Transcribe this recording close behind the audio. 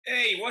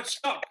Hey, what's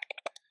up?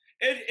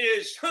 It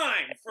is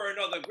time for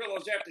another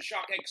Grillo's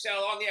Aftershock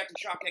XL on the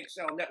Aftershock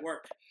XL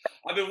network.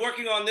 I've been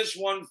working on this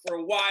one for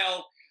a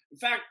while. In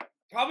fact,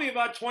 probably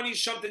about 20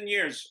 something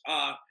years.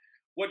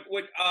 What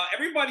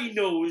everybody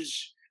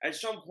knows at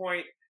some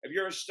point, if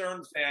you're a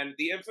Stern fan,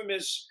 the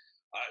infamous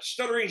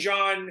Stuttering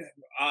John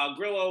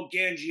Grillo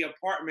Ganji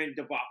apartment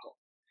debacle.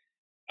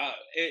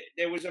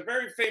 There was a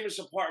very famous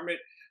apartment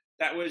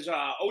that was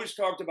always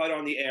talked about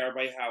on the air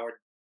by Howard.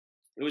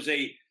 It was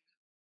a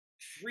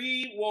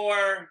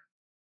pre-war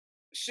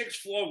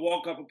six-floor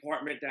walk-up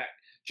apartment that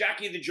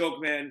Jackie the Joke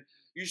Man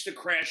used to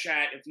crash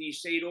at if he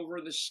stayed over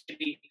in the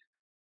city,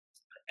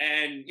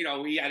 and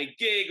he had a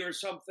gig or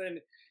something.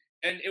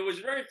 And it was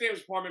a very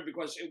famous apartment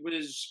because it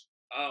was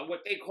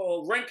what they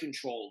call rent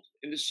controlled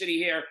in the city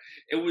here.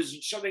 It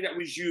was something that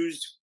was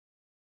used.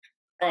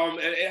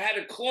 It had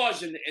a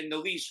clause in the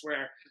lease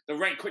where the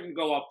rent couldn't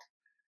go up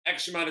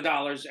X amount of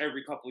dollars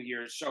every couple of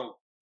years. So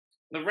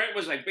the rent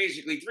was like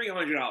basically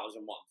 $300 a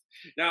month.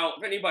 Now,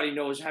 if anybody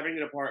knows, having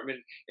an apartment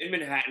in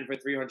Manhattan for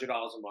 $300 a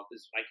month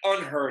is like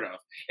unheard of.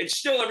 It's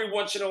still every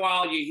once in a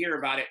while you hear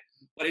about it,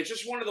 but it's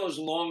just one of those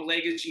long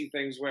legacy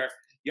things where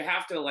you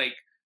have to like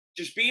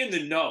just be in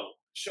the know.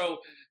 So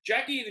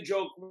Jackie the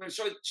Joke,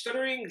 so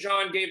Stuttering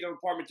John gave the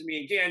apartment to me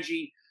and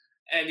Ganji,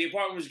 and the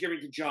apartment was given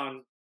to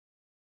John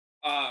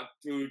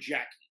through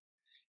Jackie.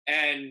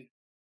 And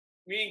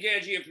me and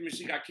Ganji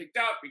infamously got kicked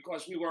out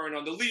because we weren't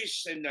on the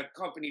lease, and the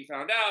company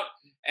found out,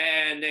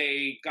 and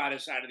they got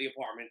us out of the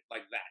apartment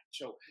like that.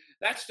 So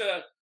that's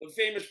the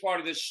famous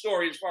part of this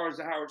story as far as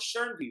the Howard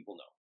Stern people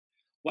know.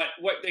 But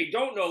what they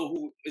don't know,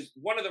 who is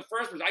one of the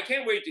first ones, I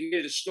can't wait to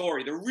hear the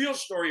story, the real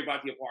story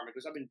about the apartment,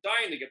 because I've been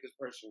dying to get this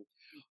person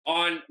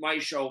on my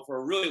show for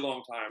a really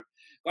long time.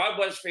 God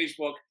bless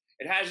Facebook.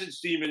 It has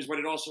its demons, but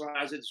it also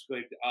has its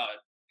good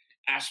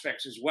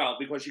aspects as well,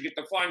 because you get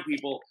to find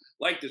people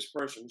like this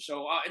person.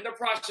 So in the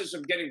process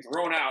of getting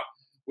thrown out,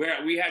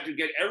 where we had to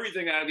get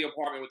everything out of the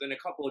apartment within a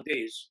couple of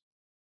days,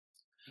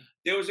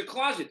 there was a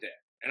closet there,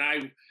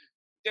 and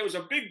there was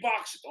a big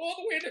box all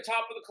the way at the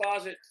top of the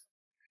closet.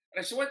 And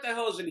I said, what the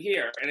hell is in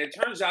here? And it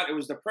turns out it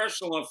was the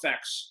personal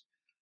effects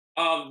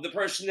of the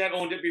person that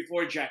owned it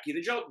before Jackie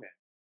the Joke Man,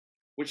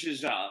 which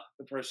is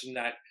the person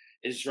that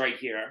is right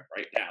here,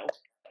 right now,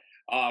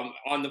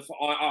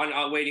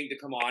 on waiting to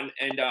come on.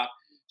 And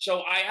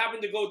so I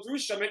happened to go through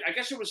some, I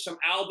guess it was some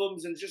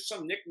albums and just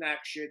some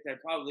knick-knack shit that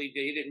probably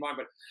they didn't mind,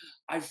 but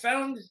I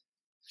found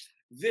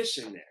this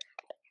in there.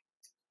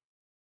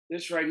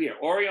 This right here,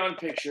 Orion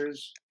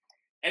Pictures.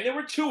 And there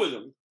were two of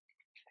them.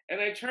 And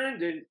I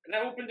turned it and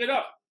I opened it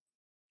up.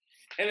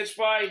 And it's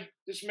by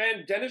this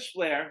man, Dennis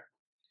Blair.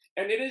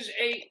 And it is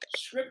a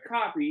script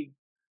copy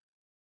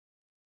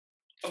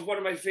of one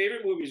of my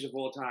favorite movies of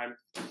all time,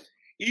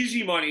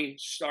 Easy Money,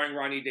 starring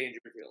Rodney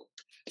Dangerfield.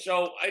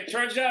 So it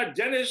turns out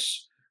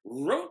Dennis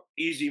wrote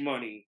Easy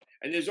Money.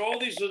 And there's all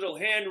these little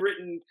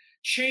handwritten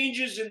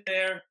changes in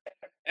there.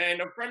 And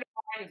a friend of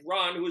mine,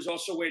 Ron, who is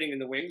also waiting in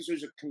the wings,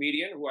 who's a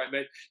comedian who I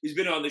met, he's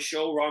been on the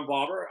show, Ron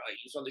Barber.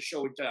 He's on the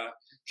show with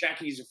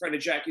Jackie. He's a friend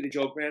of Jackie the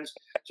Joke Man's.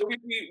 So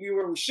we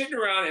were sitting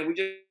around and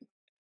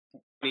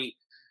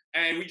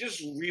we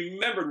just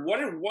remembered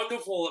what a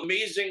wonderful,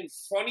 amazing,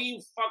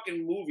 funny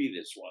fucking movie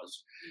this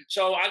was.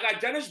 So I got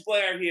Dennis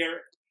Blair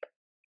here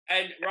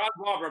and Ron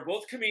Barber,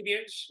 both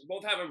comedians,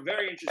 both have a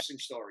very interesting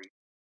story.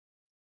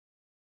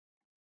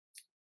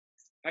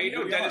 How you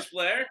doing, Dennis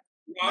Blair?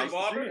 Ron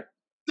Barber?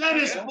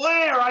 Dennis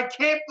Blair, I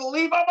can't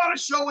believe I'm on a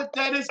show with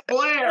Dennis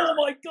Blair. Oh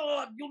my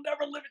God, you'll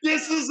never live it.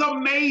 This is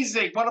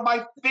amazing. One of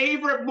my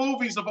favorite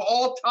movies of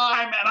all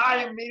time, and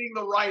I am meeting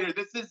the writer.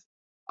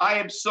 I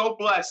am so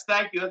blessed.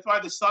 Thank you. That's why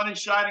the sun is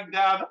shining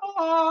down.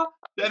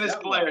 Dennis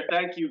Blair,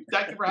 thank you.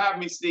 Thank you for having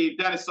me, Steve.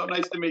 Dennis, so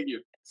nice to meet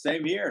you.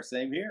 Same here,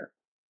 same here.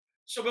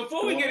 So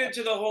before we get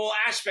into the whole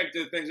aspect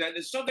of things,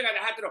 there's something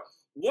I have to know.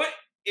 What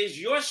is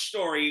your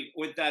story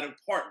with that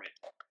apartment?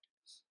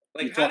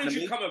 Like, how did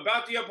you come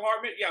about the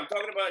apartment? Yeah, I'm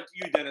talking about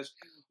you, Dennis.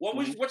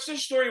 What's the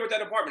story with that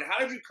apartment? How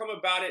did you come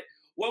about it?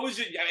 What was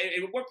it?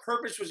 What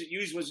purpose was it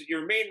used? Was it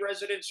your main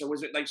residence, or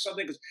was it like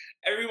something? Because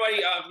everybody,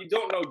 if you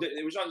don't know,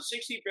 it was on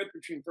 65th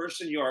between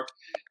First and York,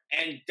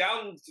 and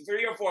down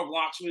 3 or 4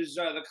 blocks was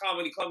the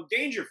comedy club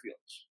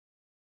Dangerfield's.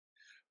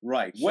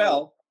 Right.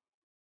 So,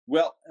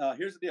 well,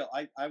 here's the deal.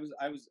 I'm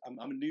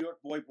a New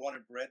York boy, born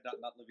and bred,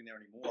 not living there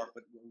anymore,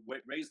 but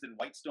raised in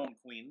Whitestone,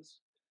 Queens.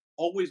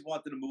 Always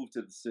wanted to move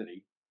to the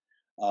city.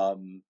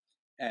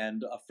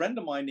 And a friend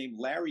of mine named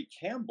Larry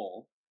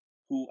Campbell,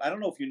 who I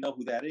don't know if you know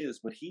who that is,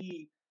 but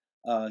he's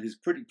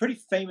pretty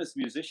famous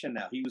musician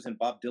now. He was in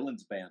Bob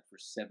Dylan's band for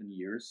 7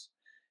 years,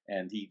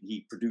 and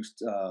he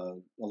produced a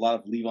lot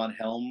of Levon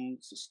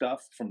Helm's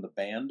stuff from the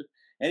band.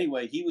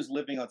 Anyway, he was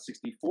living on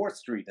 64th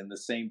Street in the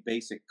same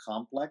basic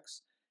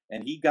complex,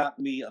 and he got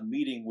me a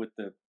meeting with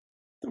the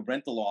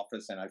rental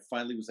office, and I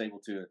finally was able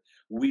to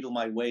wheedle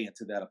my way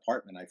into that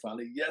apartment.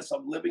 Yes,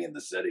 I'm living in the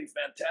city.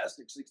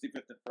 Fantastic.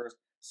 65th and First,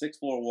 6th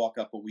floor walk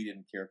up, but we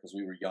didn't care because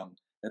we were young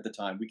at the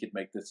time. We could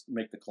make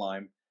the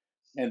climb.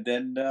 And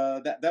then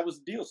that was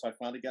the deal. So I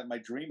finally got my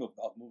dream of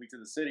moving to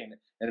the city and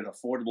at an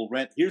affordable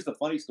rent. Here's the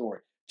funny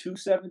story: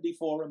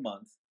 $274 a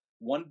month,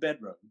 one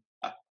bedroom.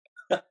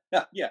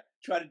 Yeah,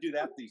 try to do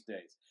that these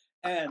days.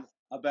 And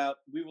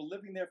we were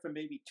living there for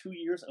maybe 2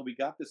 years, and we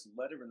got this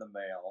letter in the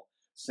mail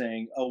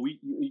saying, "Oh,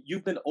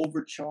 you've been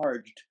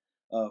overcharged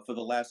for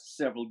the last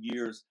several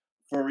years.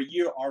 For a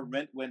year, our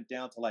rent went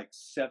down to like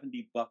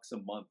 $70 a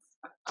month."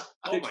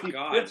 Oh my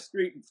God. 65th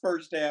Street and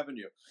First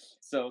Avenue.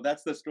 So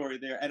that's the story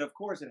there. And of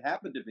course, it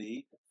happened to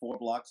be 4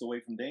 blocks away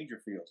from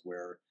Dangerfield,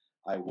 where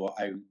I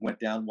went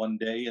down one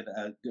day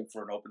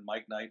for an open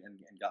mic night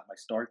and got my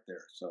start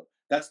there. So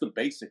that's the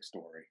basic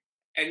story.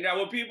 And now,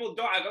 when people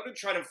don't, I'm going to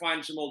try to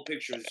find some old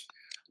pictures.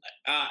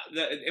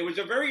 It was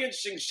a very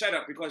interesting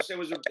setup because it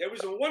was a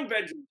one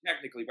bedroom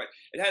technically, but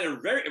it had a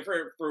very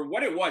for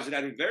what it was. It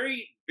had a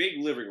very big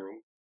living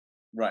room.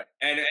 Right.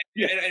 And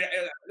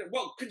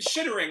well,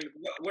 considering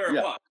where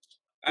it was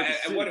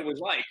and what it was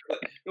like,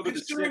 but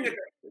considering that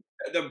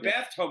the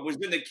bathtub was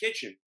in the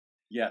kitchen.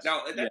 Yes.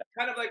 Now, that's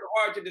kind of like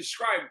hard to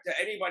describe to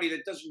anybody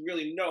that doesn't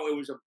really know. It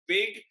was a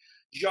big,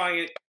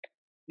 giant,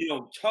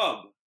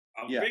 tub.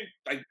 A big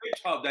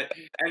tub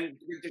and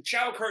the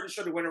shower curtain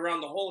sort of went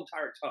around the whole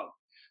entire tub.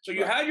 So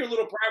you had your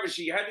little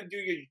privacy. You had to do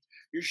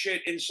your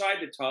shit inside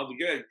the tub.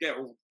 You had to get,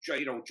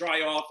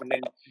 dry off, and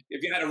then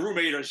if you had a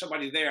roommate or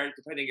somebody there,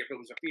 depending if it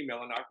was a female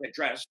or not, get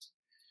dressed.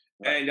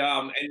 Right.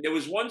 And there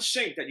was one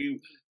sink that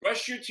you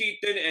brushed your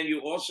teeth in, and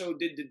you also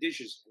did the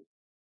dishes.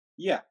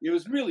 Yeah, it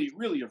was really,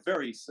 really a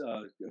very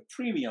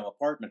premium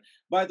apartment.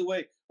 By the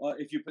way,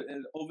 if you put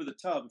over the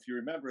tub, if you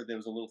remember, there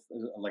was a little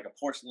like a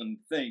porcelain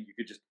thing. You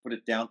could just put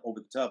it down over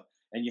the tub,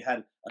 and you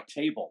had a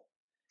table.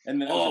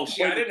 And then I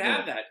didn't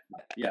have that.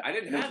 Yeah, I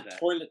didn't have that.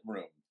 Toilet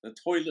room. The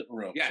toilet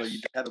room. Yes. So you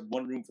had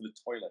one room for the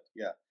toilet.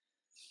 Yeah.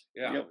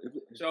 Yeah.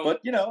 So,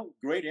 but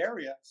great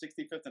area,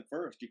 65th and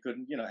First. You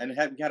couldn't, and we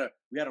had a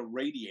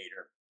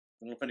radiator. I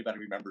don't know if anybody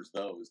remembers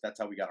those. That's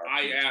how we got our.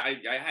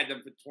 I had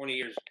them for 20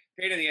 years.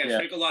 Pain in the ass.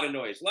 Make a lot of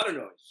noise.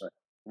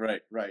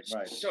 Right.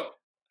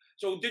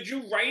 So did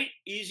you write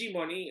Easy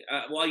Money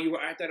while you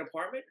were at that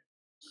apartment?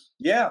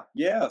 Yeah.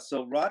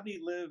 So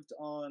Rodney lived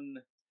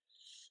on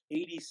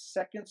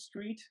 82nd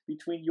Street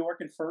between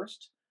York and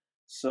First.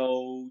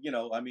 So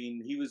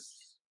he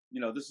was,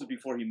 this is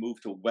before he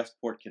moved to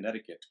Westport,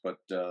 Connecticut. But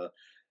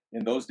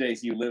in those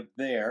days, he lived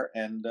there,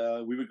 and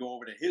we would go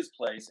over to his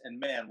place. And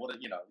man,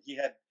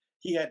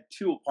 he had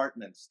 2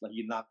 apartments. Like,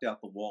 he knocked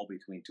out the wall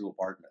between 2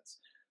 apartments.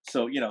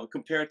 So,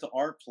 compared to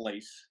our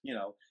place,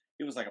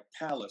 it was like a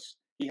palace.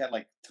 He had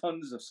like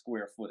tons of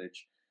square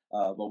footage.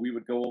 But we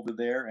would go over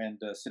there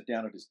and sit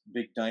down at his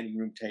big dining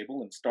room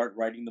table and start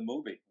writing the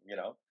movie,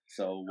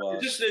 So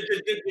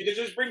did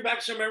this bring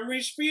back some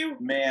memories for you?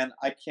 Man,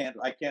 I can't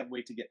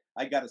wait to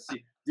I gotta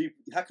see.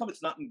 How come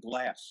it's not in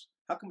glass?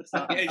 How come it's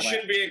not in glass? It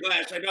shouldn't be in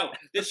glass, I know.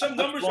 There's some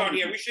numbers on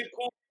here. We should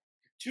call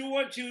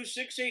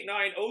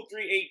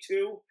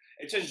 212-689-0382.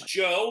 It says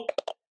Joe.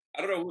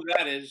 I don't know who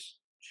that is.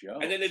 Joe.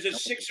 And then there's a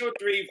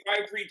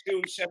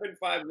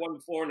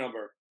 603-532-7514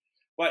 number.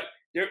 But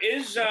there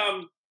is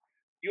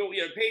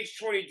page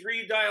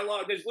 23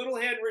 dialogue. There's little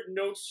handwritten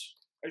notes,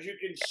 as you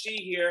can see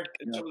here,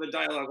 in some of the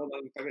dialogue. Hold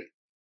on, if I can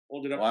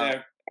hold it up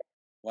there.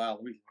 Wow,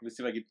 let me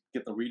see if I can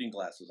get the reading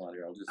glasses on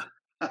here. I'll just.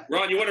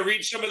 Ron, you want to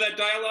read some of that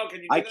dialogue?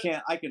 Can you? I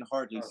can't. I can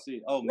hardly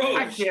see. Oh man,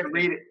 I can't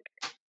read it.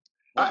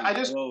 I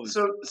just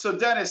so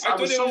Dennis, I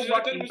was so lucky. I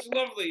thought it was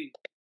lovely.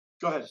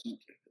 Go ahead.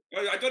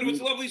 I thought it was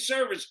a lovely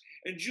service,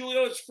 and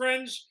Julio's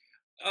friends.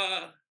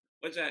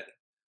 What's that?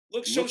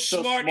 Look so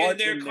smart in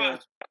their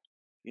costumes.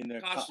 In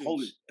their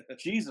holy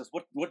Jesus,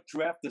 what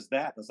draft is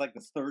that? That's like the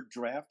 3rd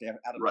draft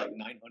out of like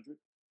 900.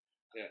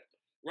 Yeah,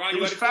 Ron,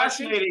 it was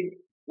fascinating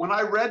when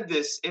I read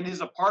this in his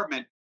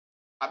apartment,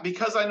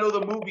 because I know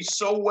the movie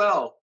so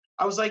well.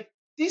 I was like,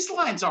 these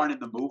lines aren't in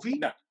the movie.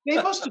 No.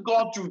 They must have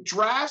gone through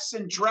drafts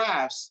and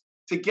drafts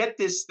to get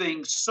this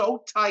thing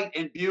so tight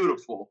and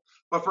beautiful.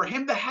 But for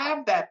him to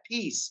have that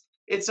piece,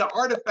 it's an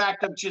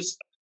artifact of just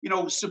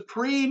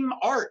supreme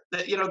art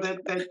that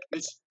that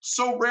is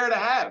so rare to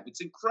have.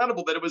 It's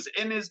incredible that it was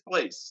in his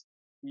place.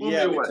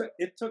 Yeah,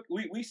 it took.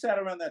 We sat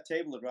around that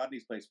table at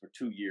Rodney's place for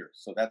 2 years,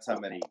 so that's how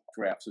many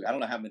drafts. I don't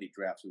know how many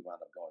drafts we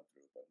wound up going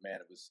through, but man,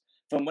 it was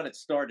from when it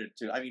started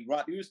to. I mean,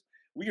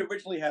 we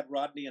originally had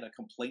Rodney in a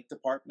complaint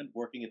department,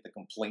 working at the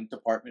complaint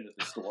department at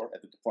the store,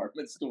 at the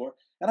department store,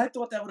 and I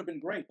thought that would have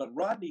been great. But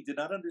Rodney did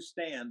not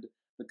understand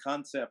the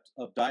concept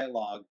of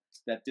dialogue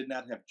that did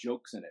not have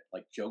jokes in it,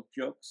 like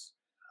jokes.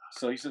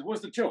 So he says,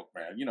 "What's the joke,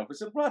 man?" I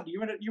said, "Rodney,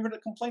 you're in a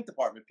complaint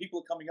department. People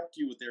are coming up to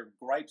you with their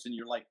gripes, and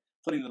you're like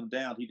putting them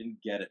down." He didn't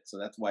get it, so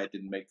that's why it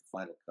didn't make the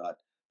final cut.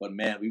 But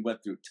man, we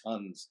went through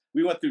tons.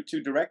 We went through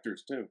 2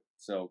 directors too.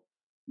 So,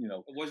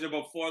 Was it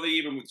before they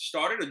even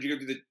started, or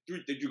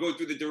did you go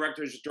through the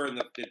directors during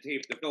the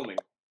filming?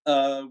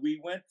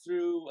 We went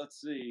through. Let's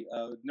see.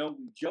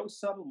 Joe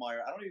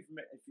Subelmeyer. I don't even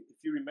if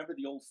you remember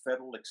the old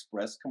Federal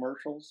Express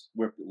commercials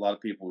where a lot of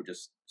people were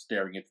just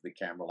staring into the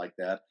camera like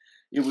that.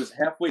 It was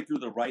halfway through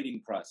the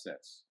writing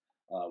process.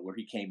 where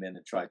he came in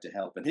and tried to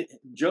help. And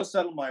Joe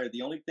Settlemeyer,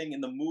 the only thing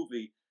in the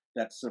movie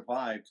that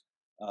survived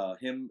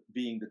him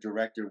being the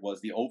director was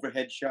the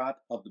overhead shot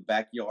of the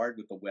backyard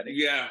with the wedding.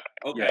 Yeah.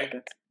 Okay. Yeah,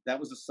 that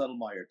was a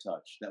Settlemeyer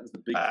touch. That was the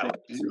big thing.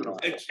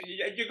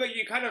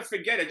 You kind of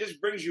forget. It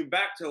just brings you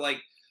back to like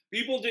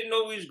people didn't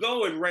always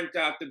go and rent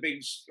out the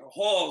big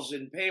halls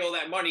and pay all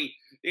that money.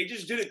 They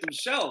just did it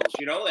themselves.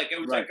 You know, like it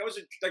was Right.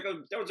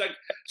 that was like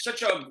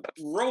such a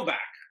throwback.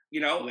 You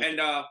know, Yeah.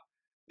 and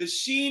the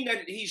scene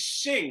that he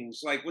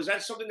sings, like, was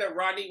that something that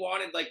Rodney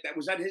wanted? Like, that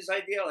was that his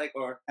idea? Like,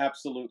 or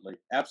Absolutely.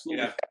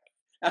 yeah.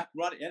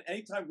 Rodney,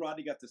 anytime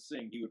Rodney got to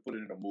sing, he would put it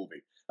in a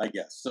movie, I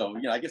guess. So,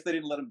 I guess they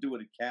didn't let him do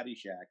it in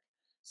Caddyshack.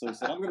 So he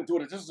said, I'm going to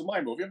do it. This is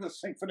my movie. I'm going to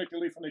sing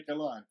Funiculi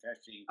Funicula and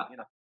Pesci,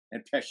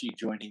 and Pesci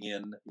joining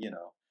in,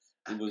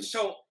 It was...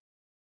 So,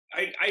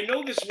 I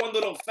know this one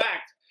little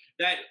fact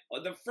that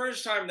the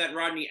first time that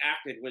Rodney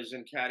acted was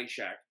in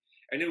Caddyshack.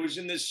 And it was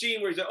in this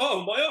scene where he said,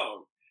 "Oh, my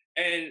own."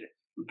 And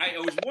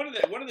it was one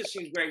of the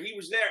scenes where he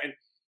was there, and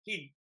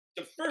the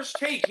first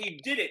take he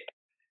did it,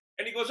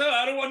 and he goes, "Oh,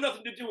 I don't want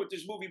nothing to do with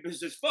this movie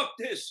business. Fuck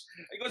this."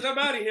 He goes, "I'm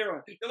out of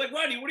here." They're like,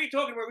 "Rodney, what are you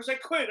talking about?" He goes, I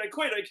quit.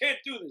 I can't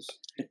do this."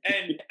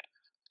 And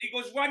he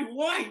goes, "Rodney,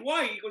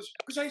 why?" He goes,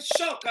 "Because I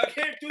suck. I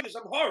can't do this.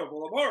 I'm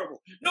horrible.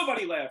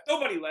 Nobody laughed.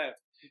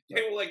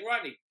 They were like,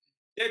 "Rodney,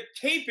 they're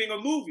taping a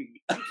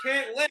movie. You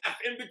can't laugh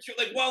in between,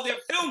 like while they're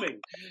filming."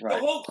 Right. The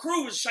whole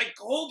crew is like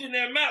holding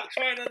their mouth,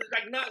 trying to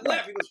like not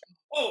laugh. He goes,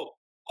 "Oh,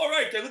 all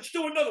right, then let's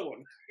do another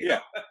one."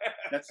 Yeah,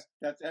 that's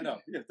I know.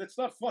 Yeah, that's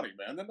not funny,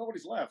 man. Then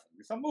nobody's laughing.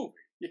 It's a movie.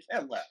 You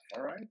can't laugh.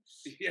 All right.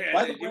 Yeah.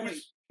 By the way,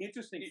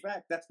 interesting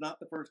fact. That's not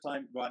the first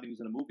time Rodney was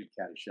in a movie.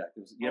 Caddyshack.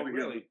 You ever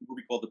hear of a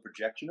movie called The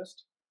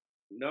Projectionist?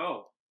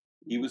 No.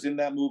 He was in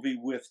that movie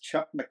with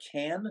Chuck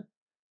McCann,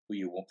 who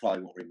you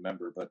probably won't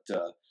remember, but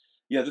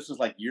yeah, this was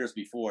like years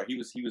before. He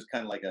was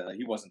kind of like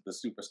he wasn't the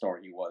superstar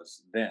he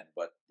was then,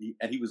 but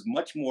he was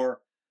much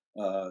more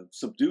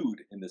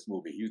subdued in this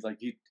movie. He was like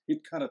he'd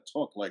kind of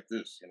talk like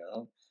this,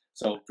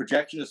 So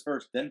Projectionist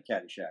first, then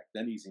Caddyshack,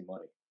 then Easy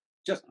Money.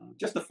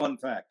 Just a fun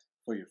fact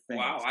for your fans.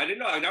 Wow, I didn't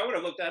know. I would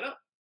have looked that up.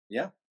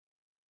 Yeah.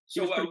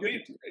 So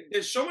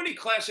there's so many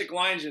classic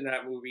lines in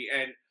that movie,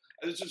 and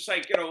it's just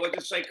like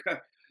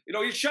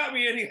you shot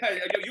me in the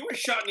you were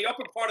shot in the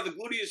upper part of the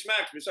gluteus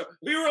maximus. So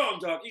you're wrong,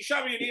 Doc. You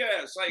shot me in the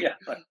ass. Like, yeah.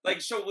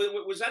 Like, so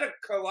was that a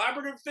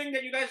collaborative thing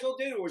that you guys all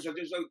did, or was it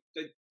just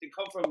did it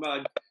come from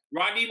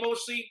Rodney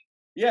mostly?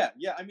 Yeah.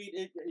 I mean,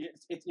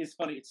 it's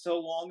funny. It's so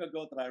long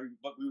ago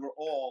but we were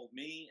all,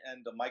 me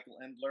and Michael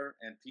Endler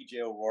and PJ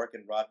O'Rourke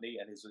and Rodney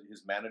and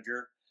his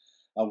manager.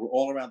 We're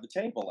all around the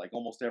table like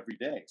almost every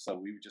day. So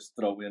we would just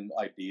throw in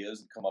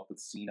ideas and come up with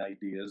scene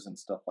ideas and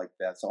stuff like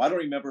that. So I don't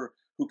remember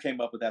who came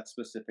up with that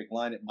specific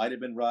line. It might have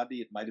been Rodney.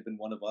 It might have been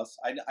one of us.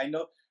 I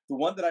know the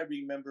one that I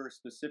remember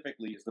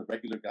specifically is the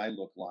regular guy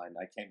look line.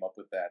 I came up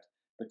with that.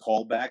 The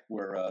callback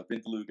where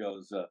Vindaloo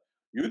goes,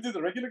 "You did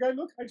the regular guy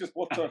look? I just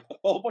bought a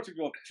whole bunch of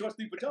your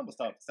trusty pajama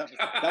tops." That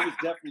was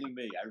definitely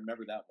me. I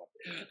remember that one.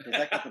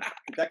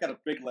 That got a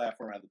big laugh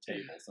around the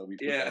table. So we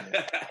put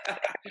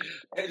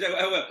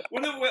that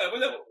when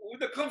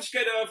the cumps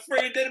get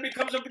afraid, then it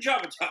becomes a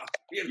pajama top.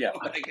 Yeah.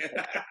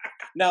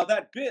 Now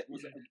that bit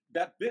was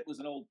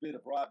an old bit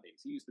of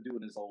Rodney's. He used to do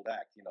in his old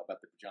act, about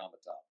the pajama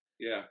top.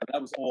 Yeah. But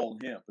that was all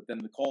him. But then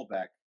the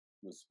callback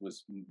was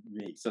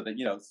me. So that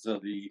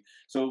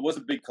so it was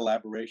a big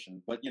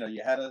collaboration. But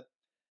you had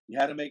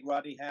to make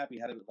Rodney happy.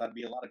 Had to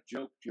be a lot of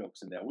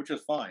jokes in there, which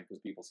was fine because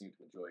people seem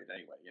to enjoy it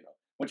anyway.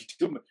 Once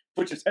you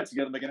put your heads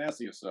together, make an ass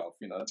of yourself.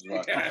 That's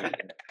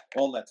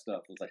all that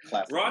stuff was like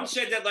classic. Ron must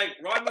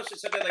have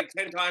said that like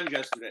 10 times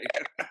yesterday.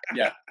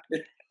 Yeah,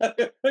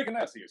 make an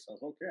ass of yourself,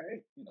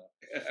 okay?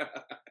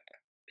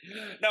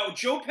 Now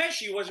Joe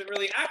Pesci wasn't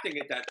really acting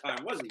at that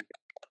time, was he?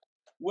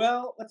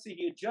 Well, let's see.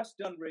 He had just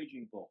done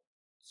Raging Bull,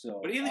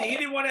 but he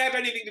didn't want to have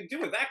anything to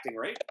do with acting,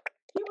 right?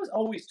 He was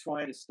always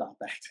trying to stop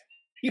acting.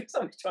 He was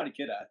always trying to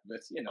get out of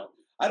it,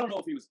 I don't know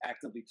if he was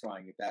actively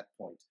trying at that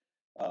point.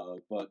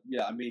 But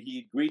yeah, I mean,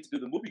 he agreed to do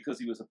the movie because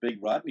he was a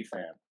big Rodney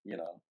fan,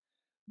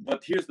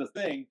 But here's the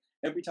thing.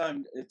 Every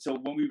time, so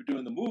when we were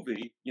doing the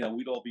movie,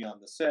 we'd all be on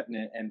the set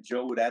and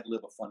Joe would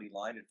ad-lib a funny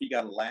line. If he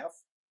got a laugh,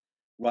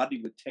 Rodney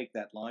would take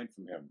that line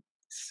from him.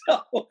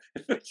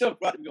 So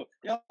Rodney would go,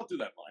 "Yeah, I'll do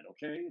that line,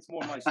 okay? It's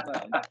more my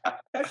style."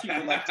 Actually,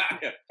 you're like,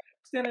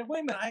 standing,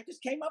 "Wait a minute, I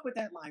just came up with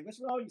that line. What's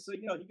wrong?" So,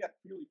 he got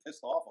really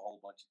pissed off a whole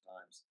bunch of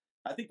times.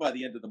 I think by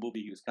the end of the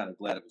movie, he was kind of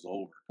glad it was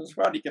over because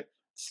Rodney kept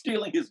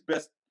stealing his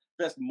best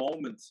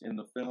moments in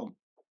the film.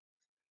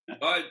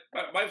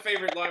 My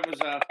favorite line was,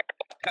 "Now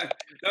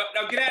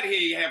get out of here,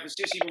 you half a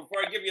sissy,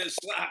 before I give you a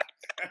slap."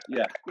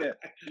 Yeah.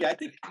 I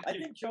think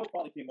Joe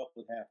probably came up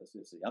with half a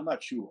sissy. I'm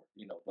not sure,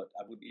 but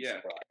I wouldn't be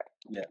surprised.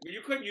 Yeah. But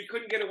you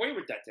couldn't get away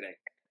with that today.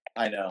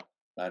 I know.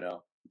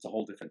 It's a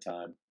whole different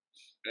time.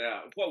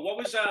 Yeah. What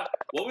was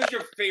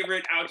your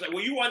favorite outside?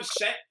 Were you on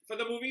set for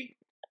the movie?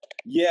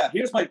 Yeah.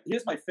 Here's my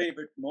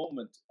favorite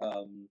moment.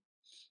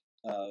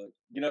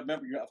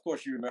 Remember, of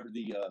course, you remember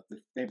the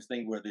famous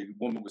thing where the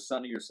woman was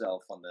sunning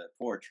herself on the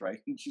porch,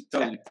 right? And she's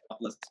totally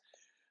topless.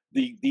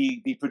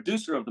 the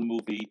producer of the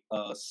movie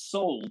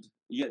sold.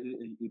 Yeah,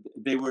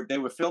 they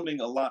were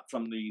filming a lot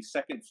from the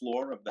second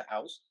floor of the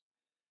house.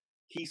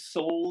 He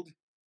sold.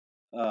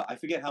 I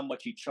forget how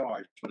much he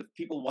charged, but if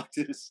people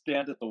wanted to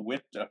stand at the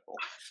window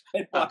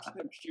and watch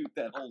them shoot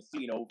that whole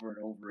scene over and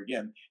over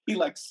again, he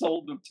like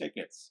sold them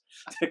tickets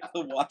to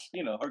watch,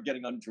 her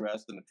getting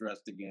undressed and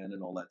dressed again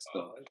and all that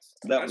stuff.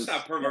 That's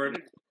not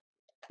perverted.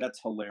 That's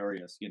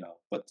hilarious,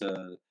 But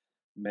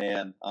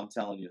man, I'm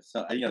telling you,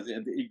 so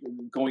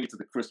going into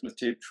the Christmas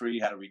tree,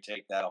 had to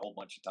retake that a whole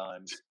bunch of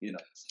times,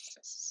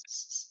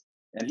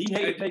 And he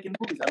hated making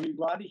movies. I mean,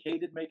 Rodney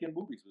hated making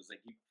movies. It was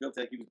like he felt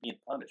like he was being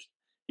punished.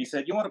 He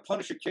said, "You want to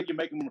punish a kid? You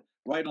make him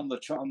write on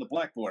the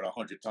blackboard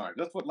 100 times.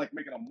 That's what like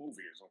making a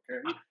movie is,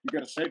 okay? You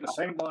got to say the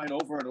same line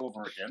over and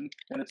over again,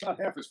 and it's not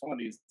half as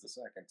funny as the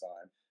second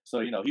time."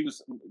 So he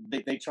was.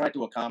 They tried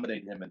to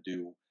accommodate him and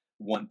do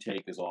one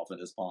take as often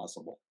as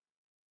possible.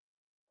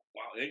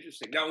 Wow,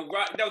 interesting. Now,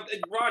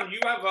 Ron, you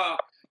have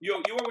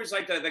you always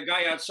like the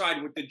guy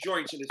outside with the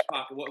joints in his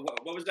pocket.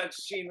 What was that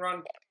scene,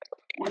 Ron?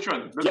 Which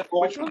one?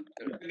 Which one?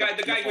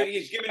 The guy when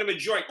he's giving him a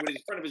joint in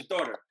front of his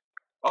daughter.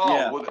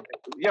 Oh,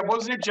 yeah.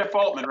 Wasn't it Jeff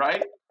Altman,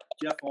 right?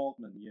 Jeff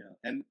Altman, yeah.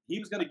 And he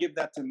was going to give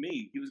that to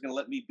me. He was going to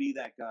let me be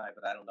that guy,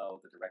 but I don't know.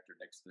 The director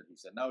next to it, he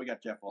said, "No, we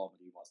got Jeff Altman.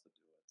 He wants to do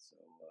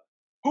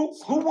it."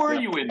 So, who were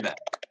you in that?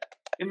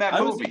 In that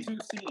movie? I was in 2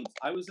 scenes.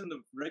 I was in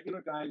the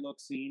regular guy look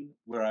scene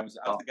where I was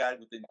the guy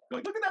with the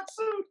going, "Look at that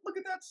suit! Look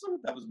at that suit!"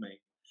 That was me.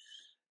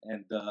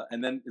 And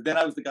then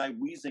I was the guy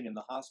wheezing in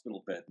the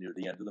hospital bed near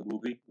the end of the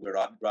movie where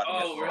Rodney.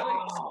 Oh,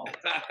 really?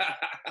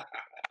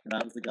 And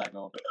I was the guy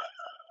going.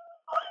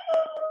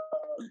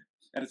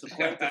 And it's a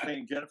claim to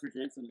fame. Jennifer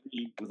Jason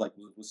Leigh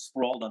was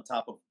sprawled on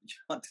top of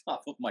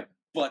my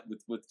butt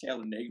with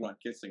Taylor Negron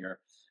kissing her.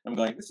 I'm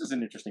going, this is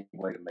an interesting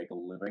way to make a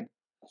living.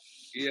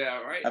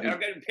 Yeah, right. I'm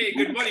getting paid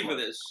good money for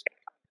this.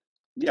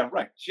 Yeah,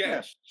 right.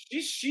 Yeah.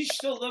 She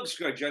still looks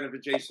good, Jennifer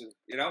Jason.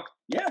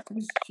 Yeah,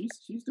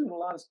 she's doing a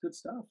lot of good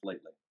stuff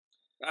lately.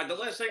 The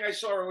last thing I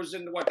saw her was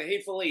in the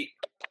Hateful Eight.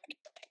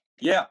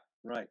 Yeah,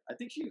 right. I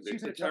think she's in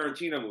a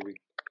Tarantino movie.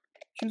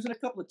 She was in a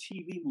couple of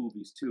TV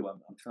movies too.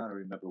 I'm trying to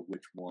remember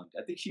which one.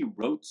 I think she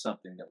wrote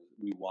something that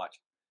we watched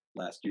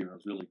last year. It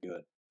was really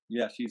good.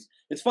 Yeah,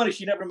 it's funny.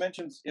 She never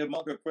mentions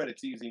among her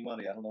credits Easy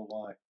Money. I don't know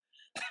why.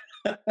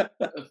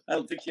 I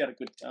don't think she had a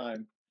good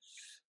time.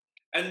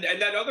 And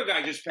that other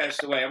guy just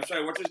passed away. I'm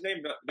sorry, what's his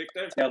name,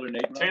 Victor? Taylor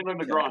Negron. Taylor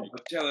Negron.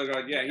 Taylor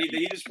Negron. Yeah,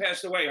 he just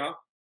passed away, huh?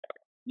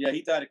 Yeah,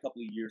 he died a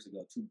couple of years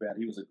ago. Too bad.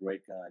 He was a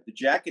great guy. The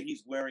jacket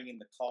he's wearing in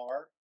the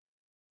car.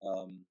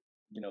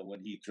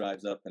 When he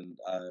drives up, and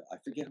I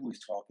forget who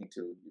he's talking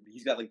to.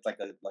 He's got like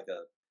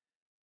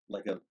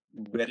a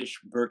reddish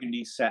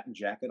burgundy satin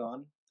jacket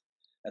on.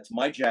 That's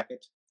my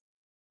jacket,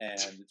 and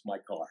it's my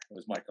car. It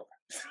was my car.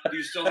 Do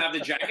you still have the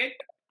jacket?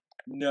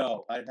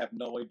 No, I have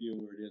no idea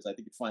where it is. I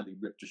think it finally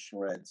ripped to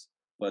shreds.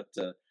 But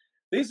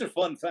these are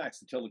fun facts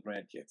to tell the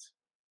grandkids.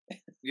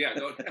 Yeah.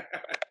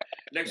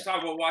 Next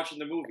time we're watching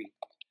the movie.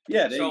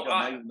 Yeah, there you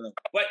go.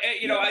 But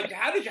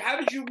how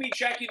did you meet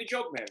Jackie the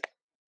Jokeman?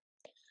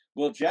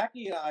 Well,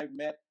 Jackie and I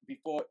met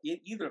before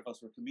either of us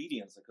were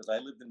comedians because I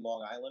lived in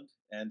Long Island,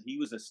 and he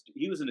was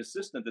an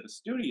assistant at a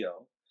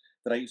studio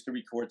that I used to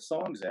record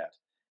songs at.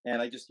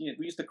 And I just, we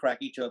used to crack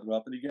each other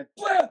up, and he'd go,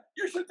 "Blair,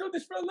 you should do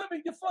this for a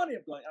living. You're funny."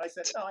 I'm going, and I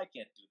said, "No, I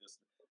can't do this.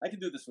 I can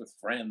do this with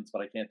friends,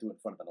 but I can't do it in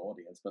front of an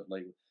audience." But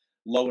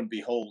lo and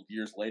behold,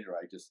 years later,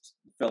 I just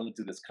fell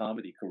into this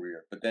comedy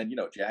career. But then,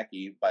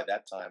 Jackie, by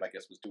that time, I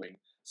guess, was doing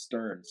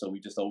Stern, so we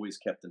just always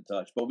kept in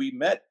touch. But we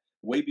met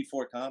way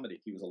before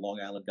comedy. He was a Long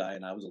Island guy,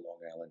 and I was a Long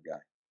Island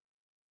guy.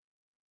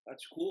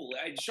 That's cool.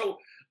 So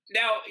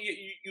now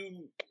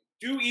you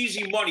do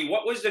Easy Money.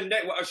 What was the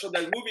net? So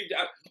the movie.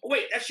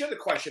 Wait, that's the other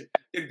question.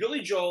 Did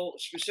Billy Joel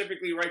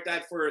specifically write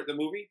that for the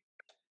movie?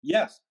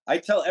 Yes, I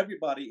tell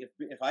everybody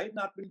if I had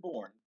not been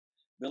born,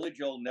 Billy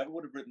Joel never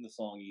would have written the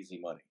song Easy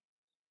Money,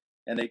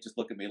 and they just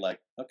look at me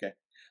like, okay.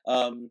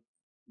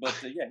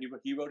 But yeah,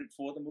 he wrote it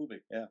for the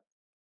movie. Yeah.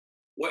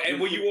 Well, and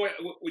were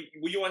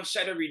you on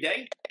set every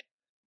day?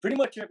 Pretty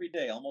much every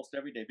day, almost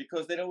every day,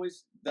 because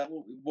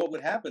what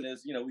would happen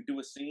is, we do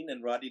a scene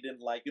and Roddy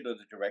didn't like it, or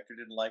the director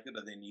didn't like it,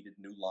 or they needed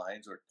new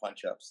lines or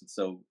punch-ups. And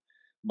so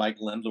Mike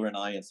Lendler and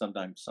I, and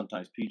sometimes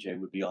PJ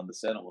would be on the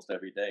set almost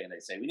every day, and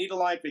they'd say, "We need a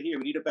line for here,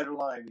 we need a better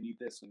line, we need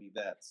this, we need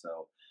that."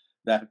 So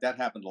that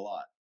happened a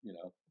lot,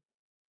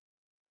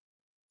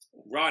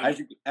 Ron,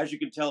 as you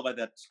can tell by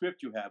that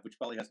script you have, which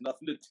probably has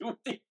nothing to do with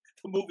the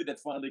movie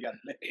that finally got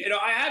made.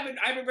 I haven't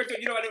read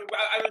the,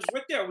 I was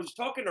with there. I was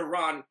talking to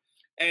Ron.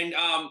 And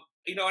I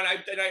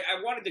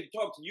wanted to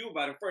talk to you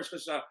about it first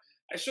because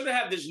I sort of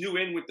have this new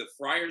in with the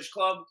Friars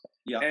Club,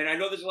 and I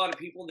know there's a lot of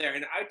people there,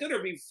 and I thought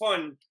it'd be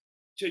fun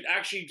to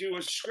actually do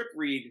a script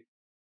read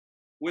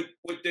with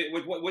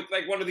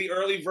like one of the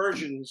early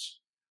versions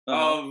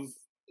of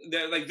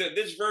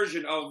this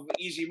version of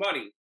Easy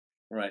Money,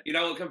 right?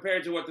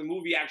 Compared to what the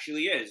movie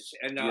actually is,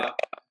 and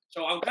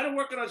so I'm kind of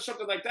working on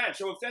something like that.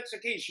 So if that's the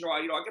case,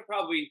 I could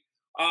probably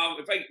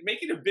if I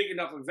make it a big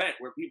enough event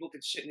where people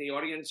could sit in the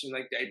audience and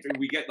like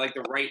we get like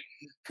the right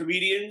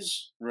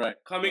comedians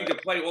coming to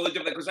play all the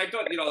different, because I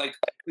thought, like,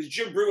 because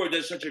Jim Brewer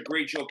does such a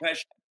great Joe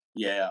Pesci,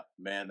 Yeah,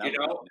 man, that and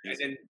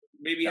then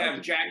maybe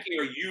have Jackie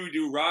or you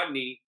do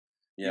Rodney,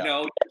 just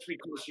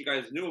because you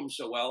guys knew him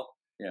so well,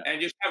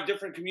 and just have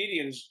different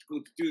comedians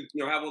who do,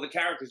 have all the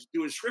characters,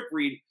 do a script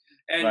read,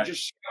 and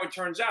just see how it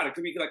turns out. It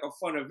could be like a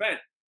fun event.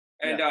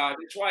 And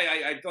that's why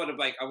I thought of,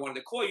 like, I wanted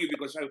to call you,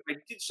 because if I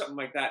did something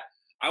like that,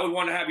 I would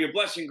want to have your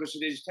blessing, because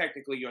it is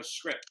technically your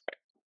script.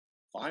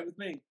 Fine with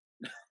me.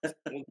 Well,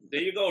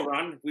 there you go,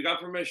 Ron. We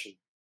got permission.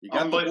 You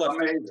got the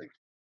blessing. Amazing.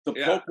 The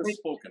Pope has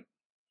spoken.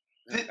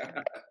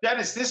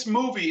 Dennis, this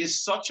movie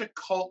is such a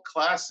cult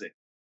classic.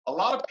 A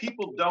lot of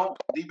people don't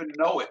even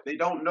know it. They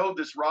don't know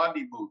this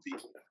Rodney movie.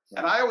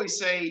 And I always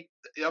say,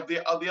 of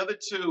the other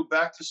two,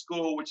 Back to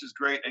School, which is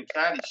great, and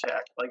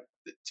Caddyshack, like,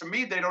 to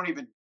me, they're not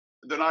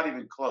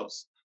even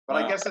close. But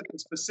I guess it's a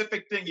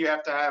specific thing you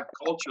have to have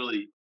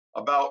culturally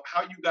about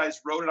how you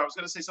guys wrote it. I was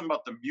going to say something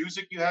about the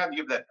music you have. You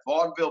have that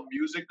vaudeville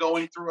music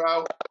going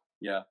throughout.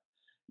 Yeah.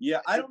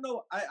 I don't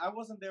know. I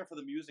wasn't there for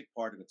the music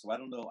part of it, so I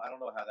don't know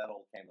how that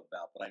all came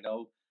about. But I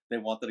know they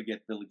wanted to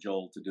get Billy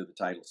Joel to do the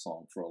title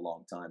song for a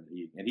long time,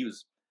 and he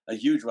was a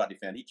huge Rodney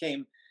fan. He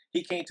came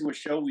to a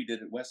show we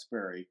did at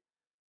Westbury,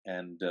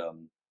 and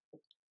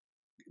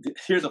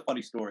here's a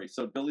funny story.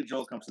 So Billy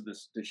Joel comes to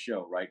this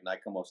show, right, and I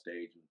come off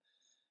stage,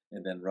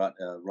 and then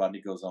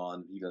Rodney goes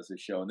on. He does his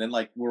show, and then,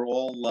 like, we're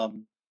all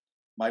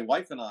my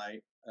wife and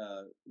I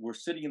were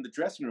sitting in the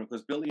dressing room,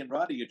 because Billy and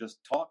Rodney are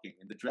just talking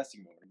in the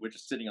dressing room. And we're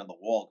just sitting on the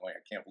wall going,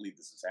 I can't believe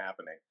this is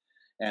happening.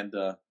 And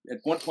at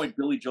one point,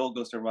 Billy Joel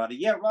goes to Rodney,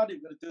 yeah, Rodney,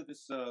 we're going to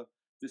do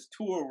this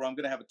tour where I'm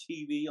going to have a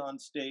TV on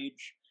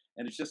stage,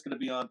 and it's just going to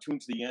be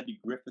tuned to the Andy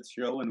Griffith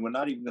Show, and we're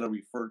not even going to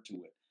refer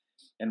to it.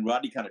 And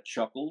Rodney kind of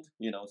chuckled,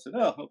 said,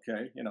 oh,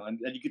 okay, and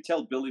you could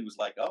tell Billy was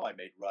like, oh, I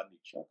made Rodney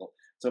chuckle.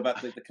 So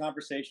about the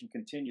conversation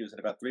continues, and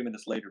about 3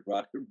 minutes later,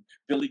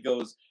 Billy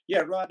goes, yeah,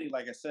 Rodney,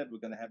 like I said, we're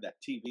going to have that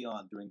TV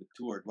on during the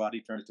tour.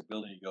 Rodney turns to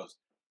Billy and he goes,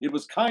 it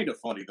was kind of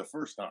funny the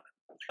first time.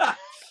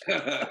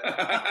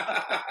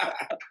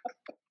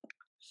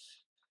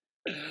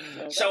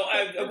 So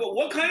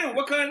what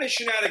kind of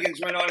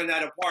shenanigans went on in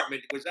that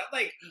apartment? Was that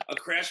like a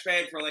crash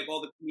pad for like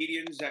all the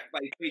comedians that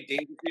like played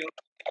Dangerfield?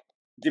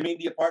 Do you mean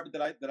the apartment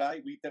that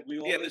we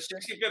all? Yeah, the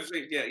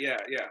 65th. Yeah.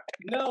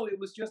 No, it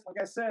was just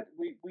like I said.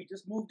 We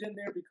just moved in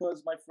there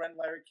because my friend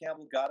Larry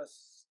Campbell got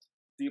us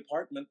the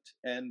apartment,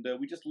 and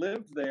we just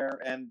lived there.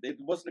 And it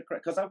wasn't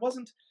because I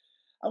wasn't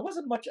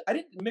much. I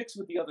didn't mix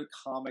with the other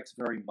comics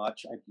very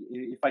much.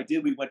 If I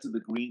did, we went to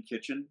the Green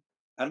Kitchen.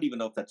 I don't even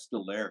know if that's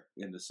still there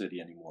in the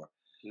city anymore.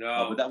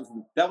 No, but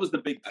that was the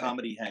big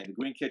comedy hang, the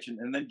Green Kitchen,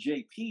 and then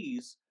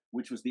JP's,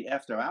 which was the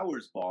after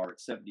hours bar at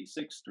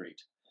 76th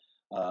Street.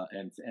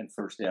 And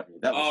First Avenue.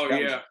 Man,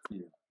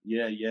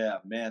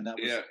 that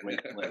was a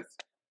great place.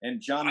 And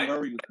John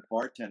Murray was the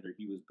bartender.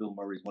 He was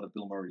one of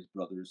Bill Murray's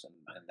brothers, and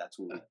that's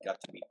where we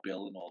got to meet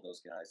Bill and all those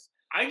guys.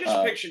 I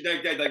just pictured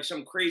that like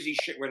some crazy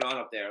shit went on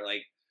up there.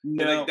 Like,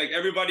 like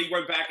everybody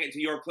went back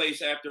into your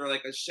place after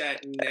like a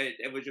set, and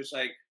it was just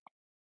like.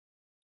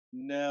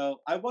 No,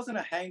 I wasn't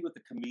a hang with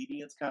the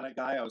comedians kind of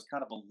guy. I was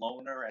kind of a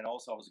loner, and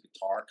also I was a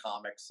guitar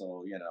comic,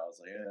 so I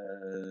was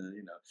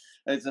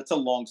like, it's a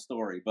long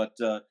story, but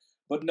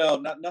no,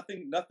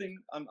 nothing.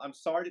 I'm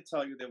sorry to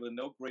tell you, there were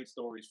no great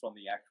stories from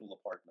the actual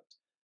apartment,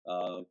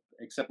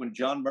 except when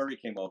John Murray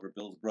came over,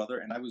 Bill's brother,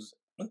 and that was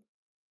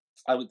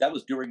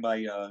during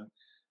my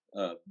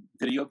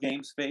video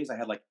games phase. I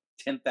had like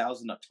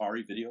 10,000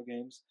 Atari video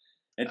games,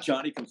 and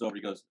Johnny comes over.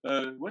 He goes,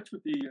 "What's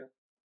with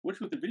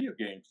the video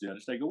games,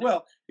 Dennis?" I go,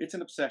 "Well, it's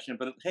an obsession,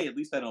 but hey, at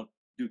least I don't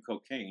do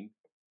cocaine."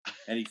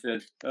 And he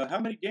says, "How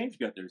many games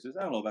you got there?" He says,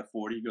 "I don't know, about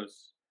 40." He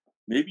goes,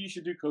 "Maybe you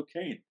should do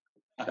cocaine."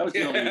 That was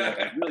the only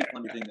really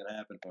funny thing that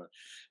happened for it.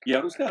 Yeah,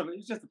 it was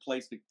just a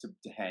place to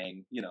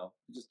hang,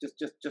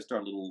 just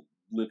our little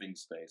living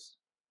space.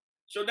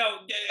 So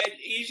now,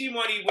 Easy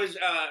Money was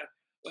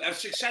a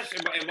success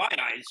in my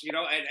eyes, and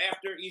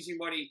after Easy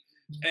Money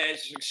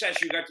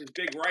success, you got this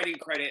big writing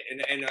credit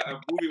and a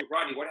movie with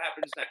Rodney. What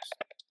happens next?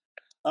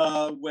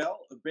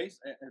 Well,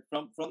 based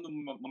from the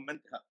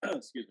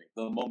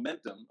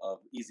momentum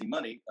of Easy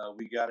Money,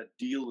 we got a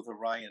deal with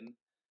Orion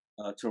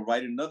to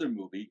write another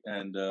movie,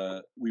 and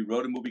we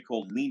wrote a movie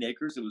called Lean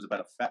Acres. It was about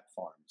a fat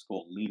farm. It's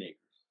called Lean Acres.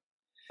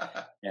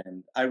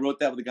 And I wrote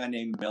that with a guy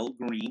named Mel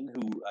Green,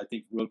 who I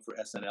think wrote for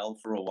SNL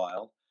for a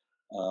while.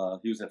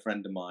 He was a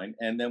friend of mine.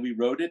 And then we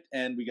wrote it,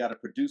 and we got a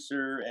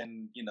producer,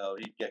 and, he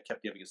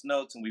kept giving us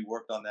notes, and we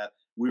worked on that.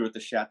 We were at the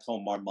Chateau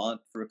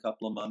Marmont for a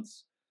couple of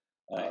months.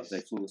 Nice.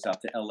 They flew us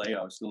out to LA.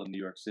 I was still in New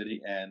York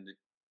City, and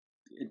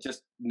it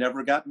just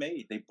never got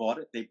made. They bought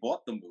it. They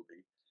bought the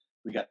movie.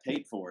 We got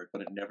paid for it,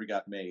 but it never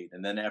got made.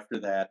 And then after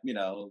that,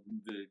 the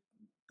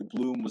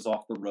bloom was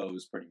off the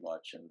rose pretty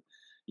much. And,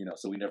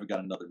 so we never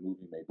got another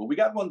movie made. But we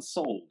got one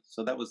sold,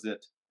 so that was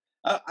it.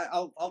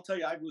 I'll tell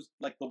you, I was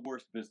like the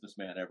worst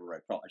businessman ever.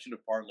 I should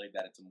have parlayed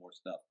that into more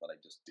stuff, but I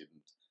just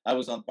didn't.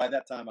 By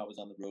that time, I was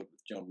on the road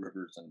with Joan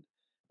Rivers and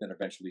then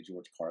eventually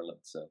George Carlin.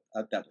 So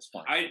that was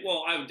fine.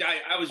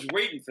 I was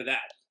waiting for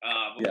that.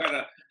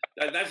 Yeah.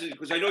 That's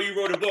because I know you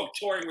wrote a book,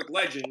 Touring with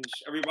Legends.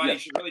 Everybody Yeah.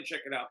 should really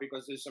check it out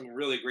because there's some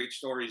really great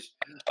stories.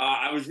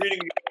 I was reading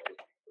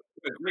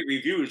great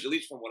reviews, at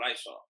least from what I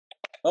saw.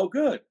 Oh,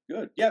 good.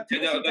 Yeah, You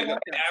people know, seem to like like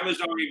that.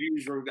 Amazon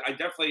reviews were. I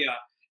definitely.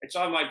 It's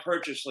on my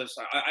purchase list.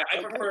 I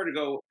Okay. prefer to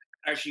go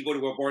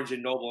to a Barnes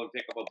and Noble and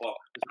pick up a book.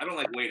 I don't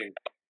like waiting.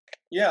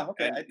 Yeah,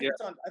 okay. And I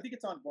think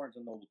it's on Barnes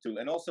and Noble too,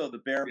 and also the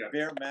Bear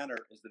Manor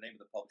is the name of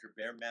the publisher,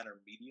 Bear Manor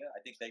Media. I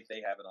think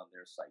they have it on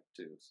their site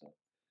too. So,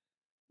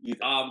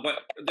 some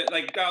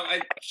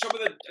of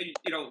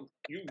the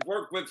you've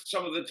worked with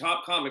some of the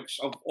top comics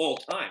of all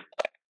time.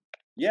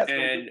 Yes,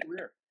 and good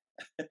career.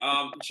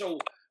 So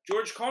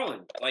George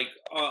Carlin,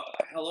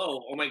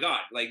 hello, oh my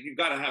God, like you've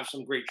got to have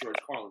some great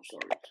George Carlin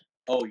stories.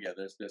 Oh yeah,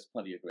 there's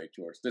plenty of great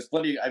George. There's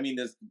plenty. I mean,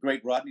 there's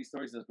great Rodney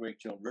stories. There's great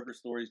Joan Rivers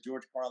stories.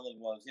 George Carlin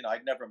was,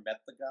 I'd never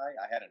met the guy.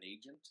 I had an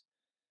agent.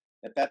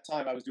 At that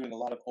time, I was doing a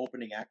lot of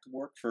opening act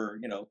work for,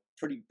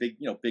 pretty big,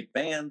 big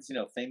bands,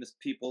 famous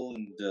people,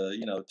 and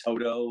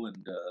Toto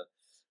and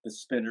the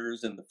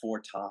Spinners and the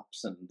Four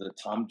Tops and the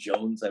Tom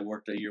Jones I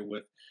worked a year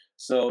with.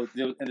 So,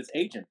 and his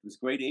agent, this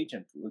great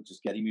agent, was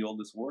just getting me all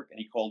this work. And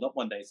he called up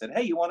one day and said,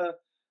 "Hey, you wanna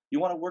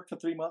work for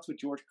 3 months with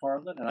George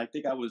Carlin?" And I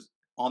think I was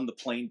on the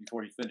plane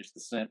before he finished the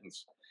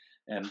sentence.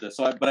 And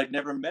but I'd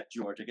never met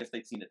George. I guess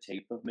they'd seen a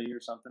tape of me or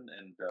something.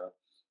 And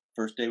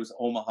first day was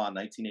Omaha,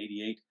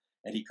 1988.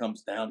 And he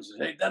comes down and says,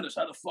 "Hey, Dennis,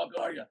 how the fuck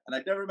are you?" And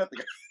I'd never met the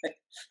guy.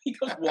 He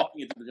goes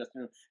walking into the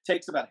dressing room,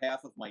 takes about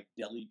half of my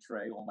deli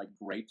tray, all my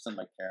grapes and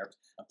my carrots.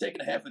 "I'm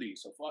taking a half of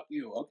these, so fuck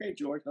you." "Okay,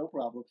 George, no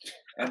problem."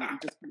 And he's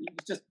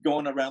just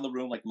going around the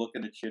room, like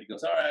looking at shit. He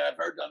goes, "All right, I've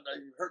heard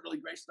really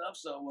great stuff,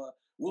 so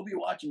we'll be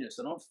watching you,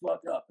 so don't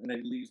fuck up." And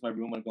then he leaves my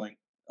room, and I'm going,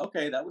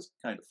 "Okay, that was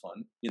kind of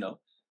fun,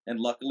 And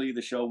luckily,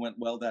 the show went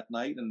well that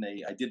night, and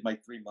I did my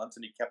 3 months,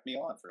 and he kept me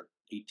on for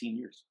 18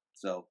 years.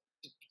 So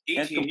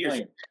 18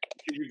 years.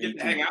 Did you get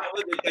to hang out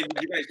with? Did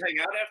you guys hang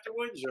out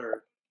afterwards,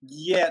 or?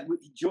 Yeah,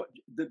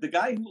 the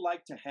guy who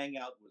liked to hang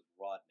out was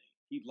Rodney.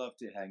 He loved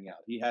to hang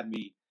out. He had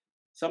me.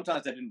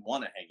 Sometimes I didn't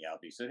want to hang out.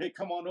 He said, "Hey,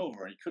 come on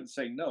over," and he couldn't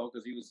say no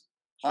because he was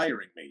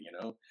hiring me.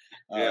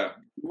 Yeah.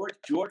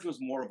 George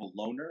was more of a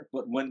loner,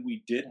 but when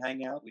we did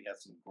hang out, we had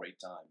some great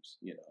times.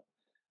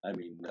 I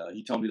mean,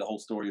 he told me the whole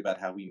story about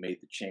how he made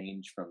the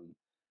change from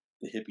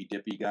the hippy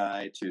dippy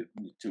guy to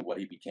what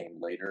he became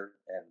later,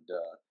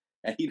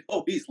 and he'd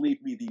always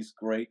leave me these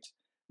great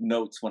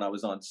notes when I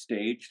was on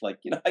stage. Like,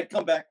 I'd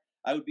come back,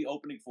 I would be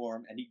opening for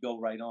him, and he'd go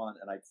right on,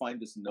 and I'd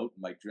find this note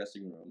in my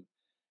dressing room.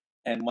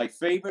 And my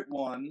favorite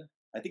one,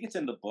 I think it's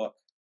in the book.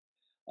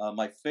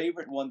 My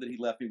favorite one that he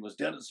left me was,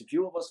 "Dennis, a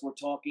few of us were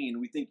talking, and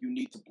we think you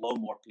need to blow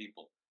more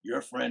people.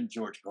 Your friend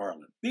George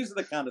Carlin." These are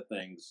the kind of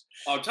things.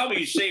 Oh, tell me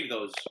you saved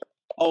those.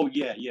 Oh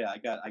yeah, I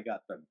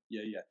got them.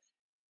 Yeah.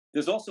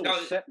 There's also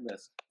a set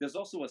list.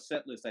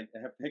 I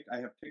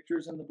have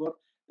pictures in the book.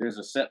 There's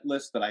a set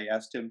list that I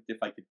asked him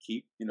if I could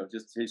keep,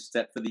 just his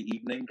set for the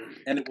evening.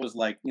 And it was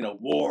like,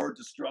 war,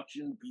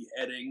 destruction,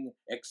 beheading,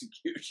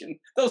 execution.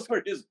 Those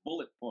were his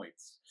bullet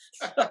points.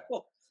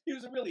 So he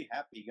was a really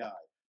happy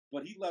guy,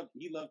 but he loved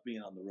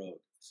being on the road.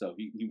 So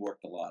he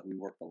worked a lot. We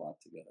worked a lot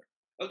together.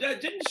 Oh,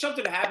 didn't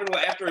something happen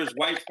after his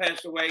wife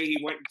passed away? He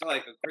went into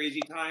like a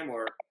crazy time,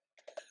 or?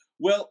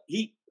 Well,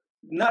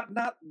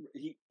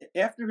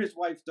 after his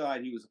wife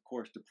died, he was of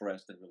course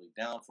depressed and really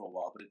down for a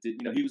while, but it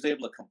did, he was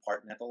able to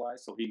compartmentalize,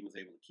 so he was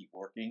able to keep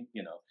working,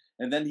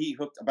 and then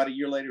about a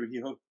year later, he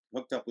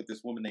hooked up with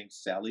this woman named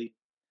Sally,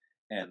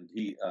 and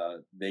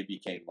they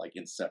became like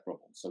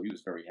inseparable, so he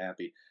was very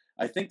happy.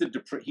 I think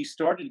he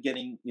started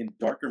getting in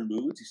darker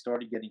moods. He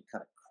started getting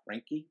kind of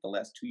cranky the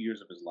last 2 years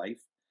of his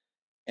life,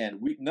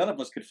 and none of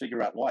us could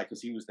figure out why,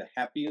 because he was the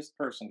happiest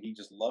person. He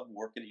just loved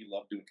working. He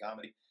loved doing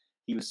comedy.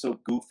 He was so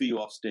goofy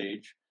off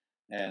stage.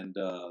 And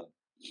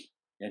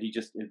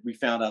we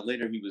found out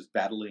later he was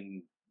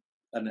battling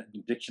an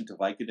addiction to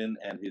Vicodin,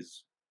 and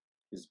his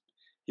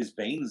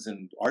veins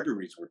and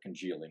arteries were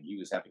congealing. He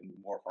was having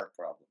more heart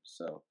problems.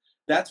 So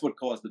that's what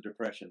caused the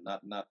depression,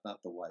 not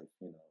the wife,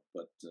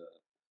 But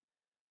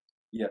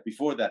yeah,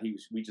 before that,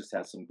 we just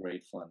had some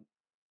great fun.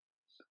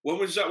 What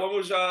was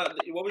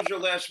your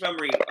last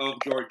memory of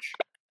George?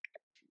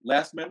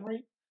 Last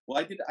memory? Well,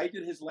 I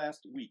did his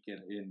last week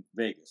in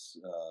Vegas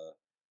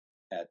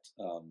at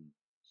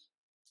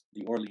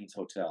the Orleans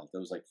Hotel.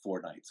 There was like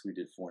 4 nights. We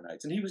did 4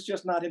 nights, and he was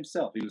just not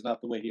himself. He was not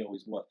the way he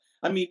always was.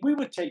 I mean, we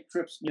would take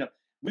trips.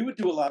 We would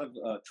do a lot of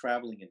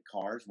traveling in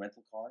cars,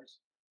 rental cars,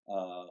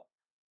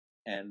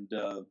 and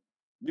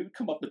we would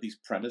come up with these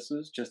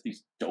premises, just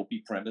these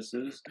dopey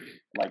premises.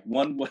 Like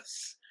one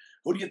was,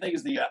 "Who do you think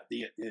is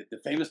the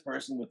famous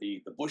person with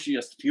the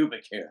bushiest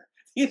pubic hair?"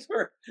 These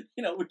were,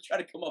 we'd try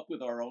to come up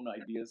with our own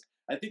ideas.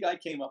 I think I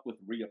came up with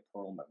Rhea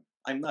Perlman.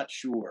 I'm not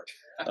sure.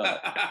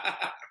 I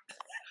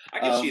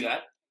can see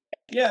that.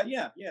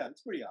 Yeah,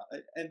 it's pretty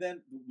odd. And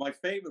then my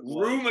favorite was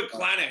Rue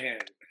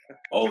McClanahan.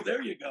 Oh,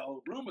 there you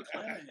go, Rue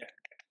McClanahan.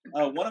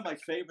 One of my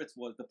favorites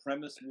was, the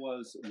premise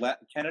was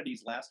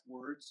Kennedy's last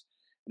words,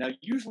 Now,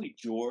 usually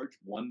George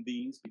won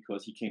these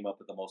because he came up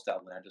with the most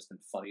outlandish and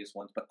funniest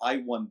ones, but I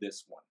won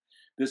this one.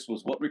 This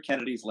was what were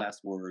Kennedy's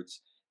last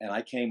words, and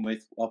I came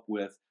up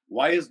with,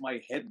 "Why is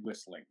my head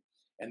whistling?"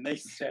 And they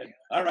said,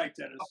 "All right,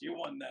 Dennis, you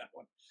won that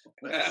one."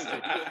 But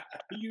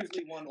he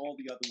usually won all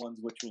the other ones,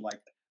 which were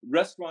like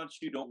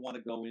restaurants you don't want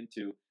to go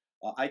into.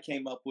 I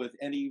came up with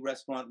any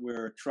restaurant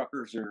where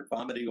truckers are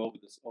vomiting over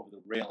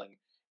the railing,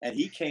 and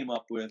he came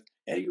up with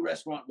any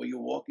restaurant where you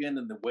walk in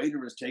and the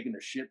waiter is taking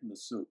a shit in the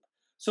soup.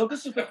 So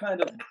this is the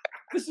kind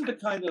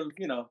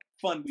of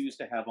fun we used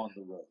to have on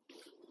the road.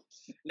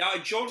 Now,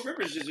 Joan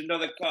Rivers is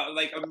another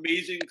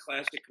amazing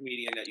classic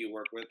comedian that you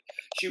work with.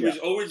 She was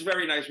always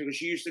very nice because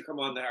she used to come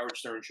on the Howard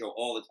Stern show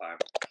all the time.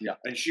 Yeah,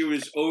 and she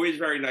was always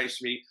very nice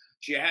to me.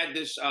 She had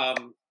this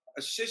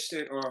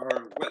assistant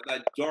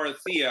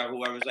Dorothea,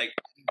 who I was like,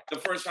 the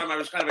first time I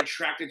was kind of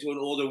attracted to an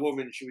older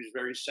woman. She was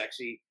very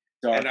sexy.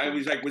 And I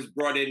was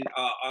brought in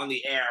on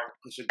the air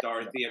because of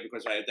Dorothea,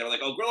 because they were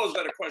like, "Oh, girl's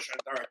got a crush on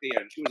Dorothea,"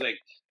 and she was like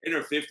in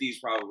her 50s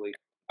probably.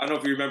 I don't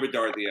know if you remember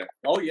Dorothea.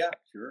 Oh yeah,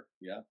 sure,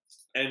 yeah.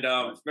 And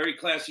very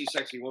classy,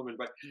 sexy woman.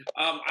 But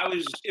I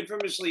was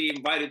infamously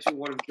invited to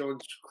one of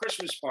Joan's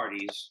Christmas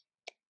parties,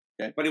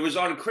 but it was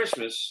on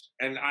Christmas,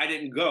 and I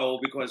didn't go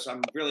because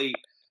I'm really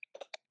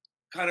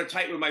kind of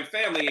tight with my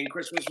family, and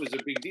Christmas was a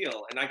big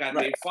deal, and I got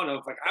made fun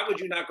of. Like, how would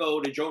you not go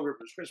to Joan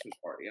Rivers' Christmas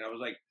party? And I was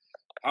like,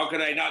 how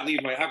could I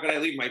leave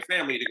my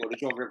family to go to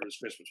Joan Rivers'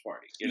 Christmas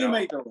party? You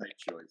made the right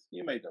choice.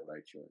 You made the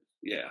right choice.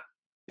 Yeah.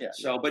 Yeah.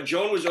 So, but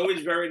Joan was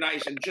always very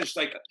nice, and just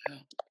like,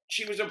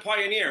 she was a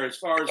pioneer as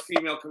far as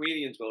female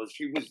comedians goes.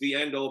 She was the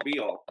end all be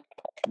all.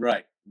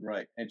 Right.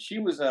 And she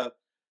was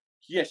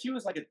she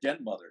was like a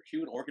den mother. She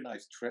would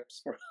organize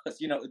trips for us.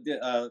 You know,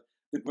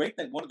 the great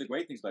thing, one of the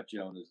great things about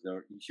Joan is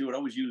she would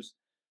always use,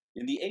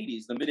 in the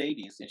 80s, the mid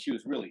 80s, and she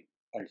was really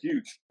a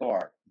huge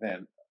star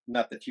then.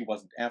 Not that she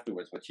wasn't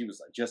afterwards, but she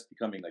was just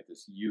becoming like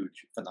this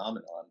huge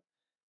phenomenon.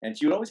 And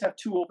she would always have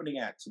two opening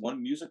acts,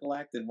 one musical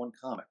act and one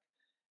comic.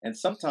 And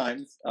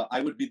sometimes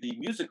I would be the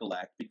musical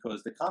act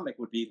because the comic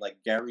would be like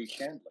Gary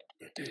Chandler,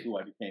 who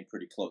I became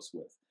pretty close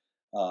with.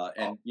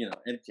 And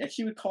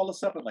she would call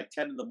us up at like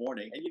 10 in the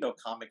morning. And,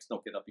 comics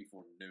don't get up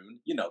before noon.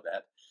 You know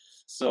that.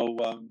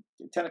 So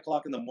 10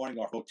 o'clock in the morning,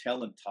 our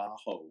hotel in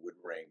Tahoe would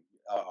ring.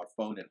 Our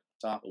phone in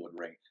Tahoe would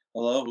ring.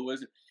 "Hello, who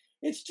is it?"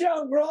 "It's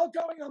Joan. We're all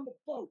going on the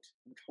boat."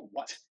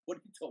 "What? What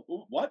are you told?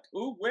 Who? What?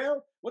 Who? Where?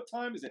 What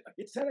time is it?"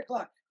 "It's 10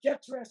 o'clock.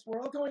 Get dressed.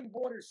 We're all going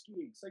water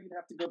skiing." So you'd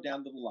have to go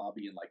down to the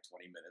lobby in like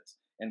 20 minutes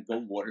and go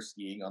water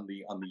skiing on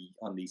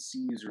the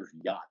Caesar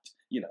yacht,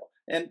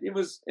 And it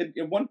was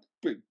in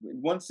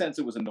one sense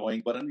it was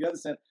annoying, but in the other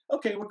sense,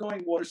 okay, we're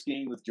going water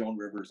skiing with Joan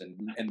Rivers and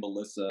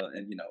Melissa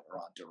and her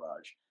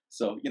entourage.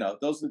 So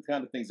those are the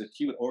kind of things that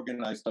she would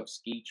organize stuff,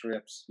 ski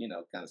trips,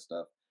 kind of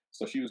stuff.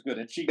 So she was good,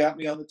 and she got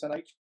me on the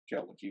Tonight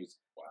Show when she was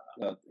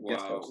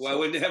guest host. Well,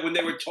 when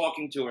they were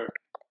talking to her.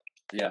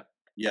 Yeah.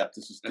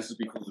 This is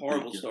before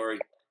horrible story.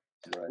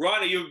 Right.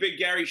 Ron, are you a big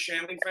Gary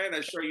Shandling fan?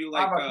 I saw you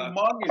like. I'm a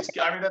humongous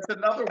guy. I mean, that's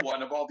another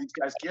one of all these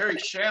guys. Gary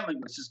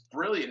Shandling was just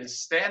brilliant. His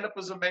stand-up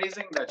was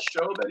amazing. That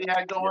show that he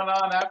had going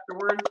on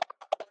afterwards.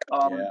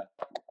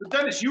 But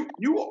Dennis, you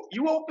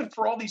opened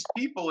for all these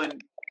people,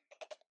 and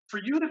for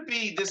you to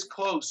be this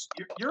close,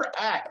 your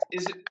act,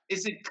 is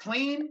it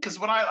clean? Because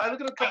when I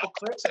look at a couple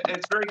clips, and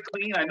it's very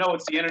clean. I know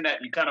it's the internet,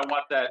 and you kind of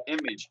want that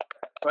image,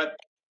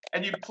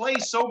 and you play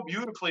so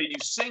beautifully, and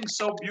you sing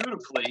so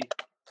beautifully,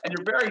 and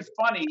you're very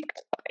funny.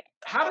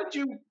 How did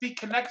you be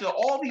connected?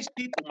 All these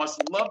people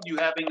must love you,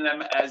 having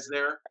them as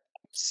their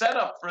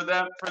setup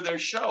for their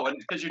show, and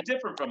because you're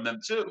different from them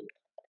too.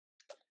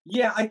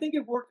 Yeah, I think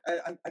it worked.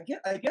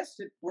 I guess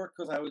it worked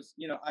because I was,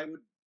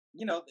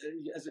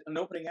 as an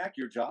opening act,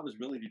 your job is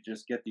really to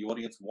just get the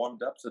audience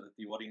warmed up so that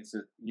the audience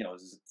is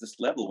at this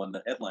level when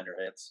the headliner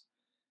hits.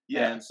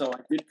 Yeah. And so I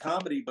did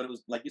comedy, but it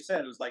was, like you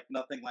said, it was like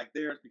nothing like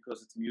theirs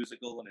because it's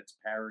musical and it's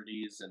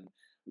parodies, and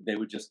they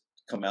would just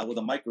come out with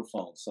a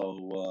microphone.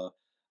 So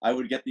I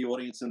would get the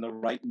audience in the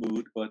right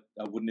mood, but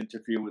I wouldn't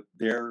interfere with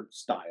their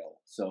style.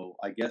 So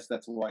I guess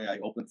that's why I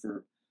opened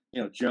for,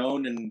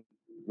 Joan and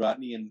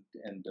Rodney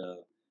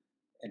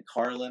and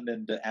Carlin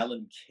and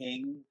Alan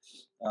King.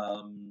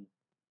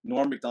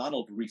 Norm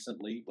Macdonald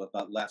recently,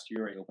 about last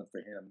year, I opened for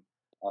him.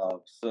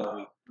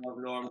 So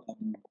Norm.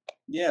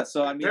 Yeah,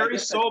 so I mean, Barry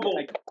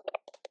Sobel.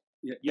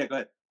 Yeah, go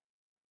ahead.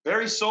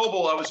 Barry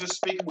Sobel. I was just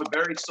speaking with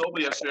Barry Sobel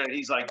yesterday.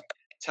 He's like,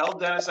 "Tell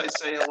Dennis I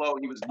say hello."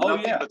 He was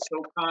nothing but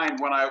so kind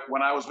when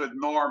I was with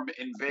Norm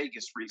in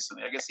Vegas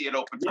recently. I guess he had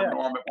opened for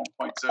Norm at one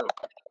point too.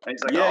 And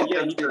he's like,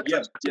 he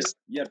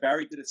did.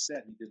 Barry did a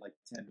set. He did like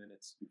 10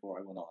 minutes before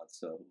I went on.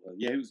 So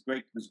it was great.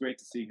 It was great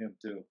to see him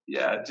too.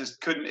 Yeah,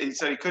 just couldn't. He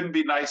said he couldn't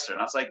be nicer,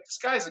 and I was like, "This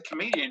guy's a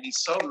comedian.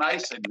 He's so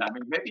nice." And I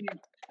mean, maybe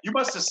you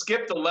must have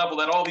skipped the level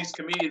that all these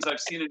comedians I've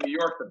seen in New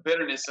York, the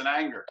bitterness and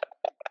anger.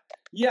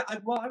 Yeah, I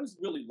was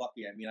really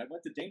lucky. I mean, I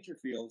went to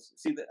Dangerfield.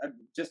 See,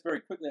 just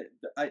very quickly,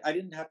 I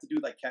didn't have to do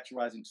like Catch a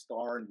Rising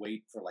Star and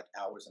wait for like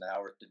hours and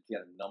hours to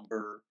get a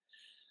number.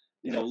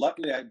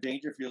 luckily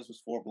Dangerfields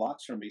was 4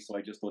 blocks from me, so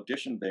I just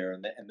auditioned there,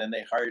 and then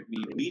they hired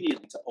me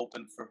immediately to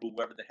open for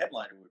whoever the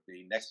headliner would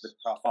be. The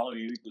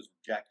following week was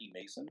Jackie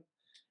Mason,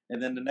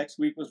 and then the next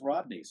week was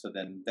Rodney. So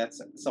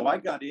so I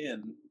got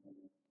in.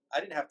 I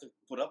didn't have to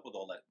put up with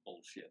all that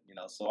bullshit,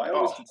 So I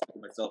always consider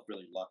myself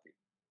really lucky.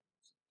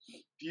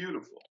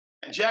 Beautiful.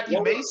 And Jackie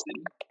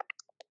Mason.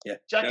 Yeah.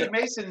 Jackie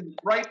Mason,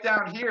 right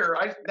down here.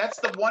 That's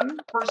the one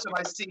person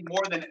I see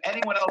more than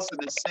anyone else in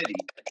the city.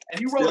 And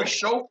you wrote a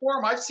show for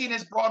him? I've seen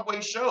his Broadway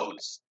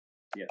shows.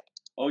 Yeah.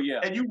 Oh, yeah.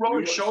 And you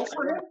wrote a show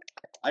for him?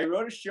 I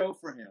wrote a show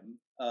for him.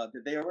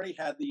 They already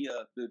had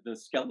the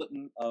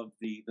skeleton of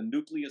the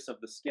nucleus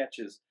of the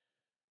sketches.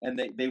 And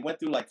they went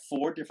through like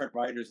 4 different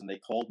writers, and they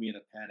called me in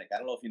a panic. I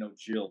don't know if you know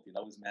Jill. You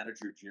know his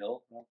manager,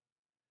 Jill?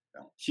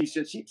 No. She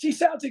said, she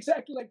sounds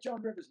exactly like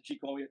Joan Rivers. And she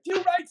called me, do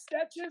you write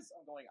sketches?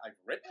 I'm going, I've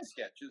written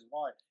sketches.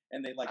 Why?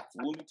 And they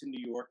flew me to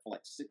New York for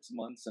 6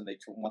 months, and they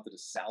wanted to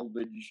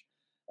salvage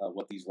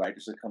what these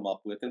writers had come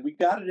up with. And we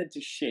got it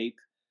into shape.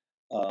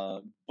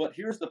 But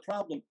here's the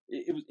problem.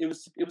 It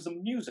was a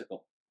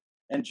musical.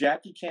 And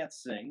Jackie can't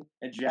sing,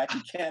 and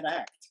Jackie can't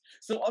act.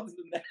 So other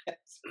than that,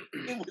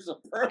 it was a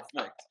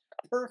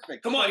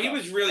perfect. Come on, he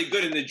was really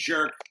good in The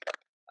Jerk.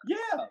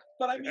 Yeah,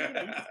 but I mean,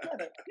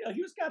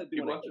 he was kind of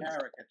doing a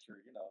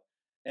caricature,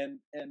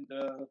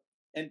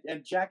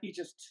 and Jackie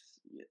just,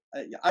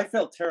 I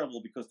felt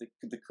terrible because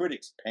the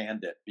critics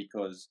panned it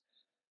because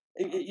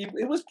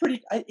it was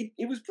pretty,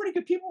 it was pretty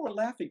good. People were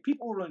laughing,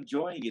 people were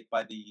enjoying it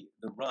by the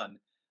run,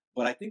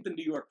 but I think the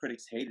New York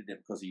critics hated him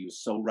because he was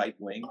so right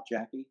wing,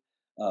 Jackie.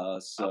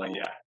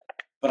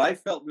 But I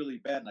felt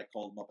really bad, and I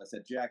called him up. I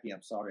said, Jackie,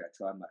 I'm sorry. I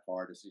tried my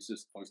hardest. He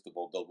says, first of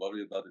all, don't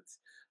worry about it.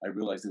 I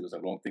realized it was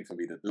a wrong thing for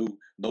me to do.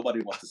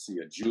 Nobody wants to see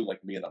a Jew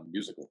like me in a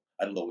musical.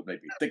 I don't know what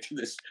made me think of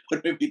this.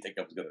 What made me think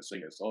I was going to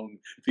sing a song.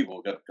 People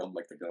were going to come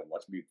they're going to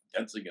watch me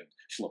dancing and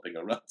schlepping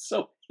around.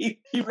 So he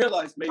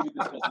realized maybe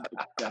this wasn't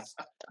the best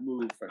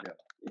move for him.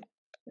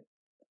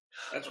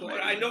 That's what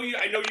I know. You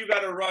got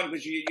to run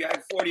because you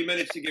had 40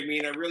 minutes to give me,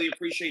 and I really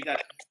appreciate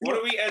that. Why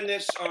don't we end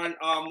this on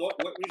what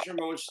was your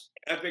most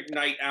epic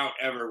night out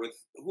ever? With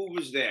who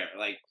was there?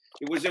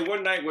 Was there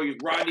one night where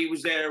Rodney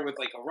was there with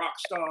a rock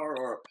star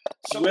or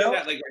something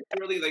that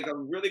really a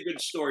really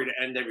good story to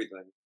end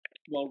everything?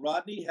 Well,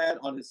 Rodney had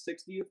on his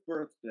 60th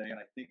birthday, and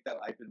I think that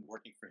I've been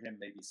working for him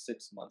maybe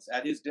 6 months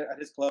at his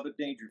club at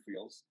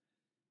Dangerfields.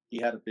 He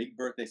had a big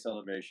birthday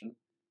celebration,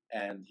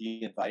 and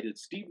he invited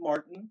Steve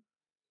Martin.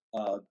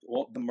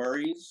 All the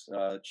Murrays,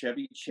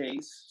 Chevy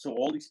Chase, so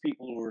all these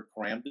people who were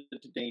crammed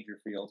into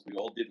Dangerfields. We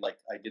all did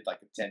I did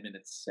a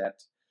 10-minute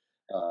set.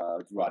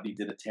 Rodney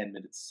did a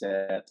 10-minute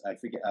set. I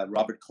forget.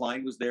 Robert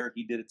Klein was there.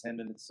 He did a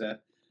 10-minute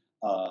set.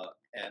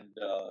 And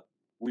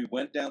we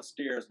went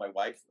downstairs. My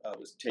wife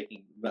was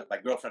taking, my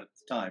girlfriend at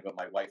the time, but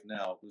my wife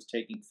now, was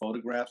taking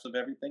photographs of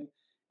everything.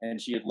 And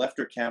she had left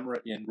her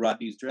camera in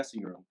Rodney's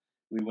dressing room.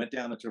 She went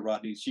down into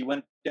Rodney's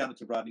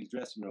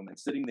dressing room, and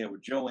sitting there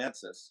with Joe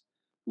Ancis,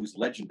 who's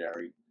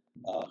legendary,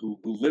 who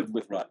lived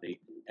with Rodney,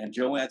 and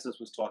Joe Ancis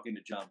was talking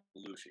to John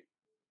Belushi.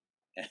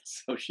 And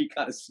so she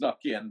kind of snuck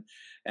in,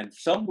 and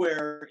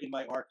somewhere in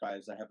my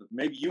archives, I have it.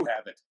 Maybe you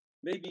have it.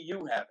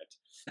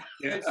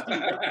 Yeah.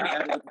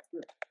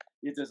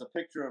 There's a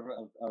picture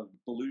of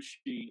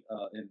Belushi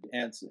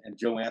and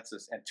Joe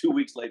Ancis, and 2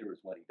 weeks later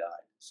is when he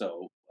died.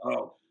 So,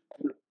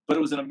 but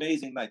it was an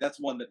amazing night. That's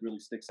one that really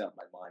sticks out in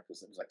my mind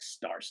because it was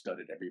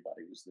star-studded.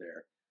 Everybody was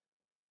there.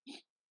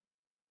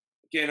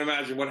 Can't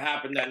imagine what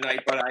happened that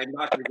night, but I'm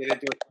not going to get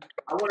into it.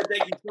 I want to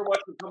thank you so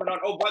much for coming on.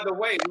 Oh, by the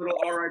way, little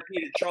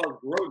R.I.P. to Charles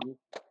Grodin.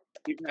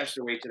 He passed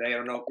away today. I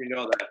don't know if you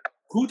know that.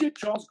 Who did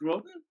Charles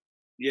Grodin?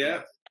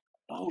 Yeah.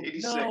 Oh,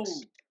 86. No.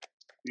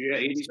 Yeah,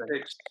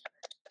 86.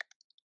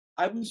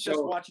 I was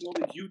just watching all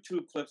the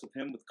YouTube clips of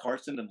him with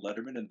Carson and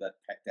Letterman and that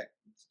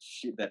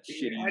shitty.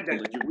 He had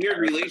that weird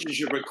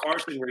relationship with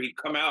Carson where he'd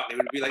come out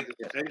and it would be like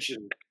this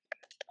tension.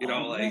 It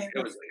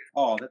was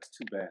oh, that's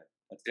too bad.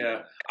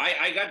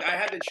 I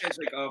had the chance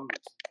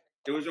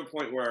there was a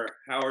point where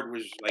Howard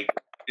was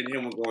and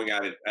him were going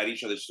at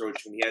each other's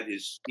throats when he had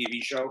his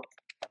TV show,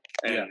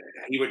 and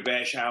he would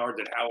bash Howard,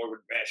 and Howard would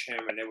bash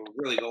him, and they were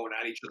really going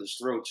at each other's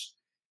throats.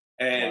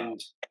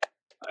 And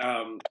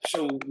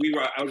so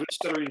I was with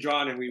Stuttering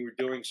John, and we were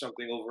doing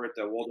something over at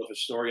the Waldorf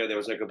Astoria. There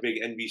was a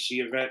big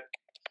NBC event.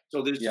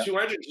 So there's 2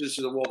 entrances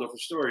to the Waldorf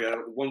Astoria.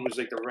 One was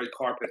the red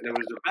carpet, and there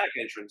was the back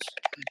entrance.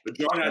 But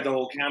John had the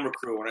whole camera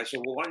crew, and I said,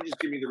 well, why don't you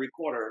just give me the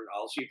recorder, and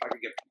I'll see if I can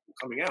get people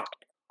coming out.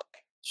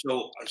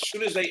 So as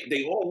soon as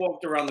they all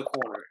walked around the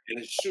corner,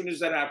 and as soon as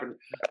that happened,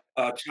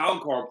 a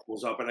town car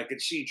pulls up, and I could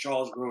see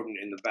Charles Grodin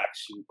in the back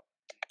seat.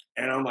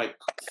 And I'm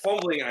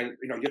fumbling.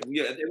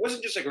 It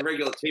wasn't just a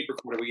regular tape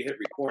recorder where you hit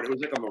record. It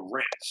was like a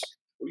Marantz.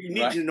 You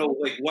need to know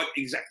what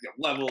exactly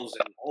levels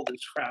and all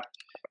this crap.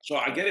 So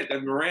I get it. The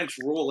Marantz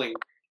rolling.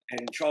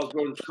 And Charles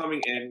Grodin's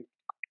coming in,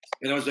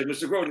 and I was like,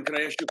 Mr. Grodin, can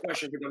I ask you a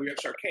question for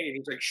WXRK? And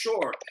he's like,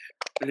 sure.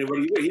 And then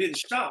he didn't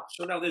stop.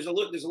 So now there's a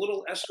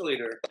little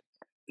escalator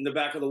in the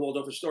back of the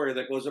Waldorf Astoria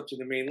that goes up to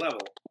the main level.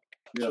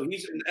 Yeah. So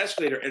he's in the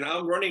escalator, and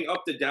I'm running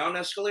up the down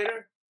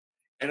escalator,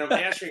 and I'm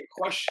answering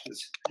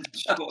questions.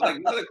 So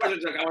like one of the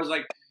questions, like I was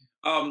like,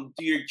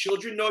 "Do your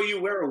children know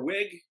you wear a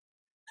wig?"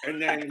 And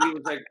then he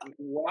was like,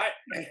 "What?"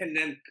 And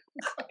then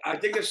I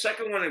think the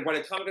second one, by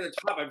the time I got to the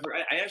top,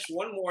 I asked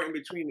one more in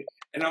between,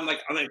 and I'm like,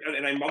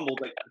 and I mumbled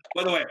like,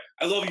 "By the way,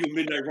 I love you,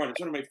 Midnight Run. It's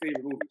one of my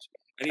favorite movies."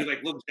 And he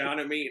like looks down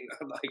at me, and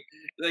I'm like,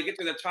 and I get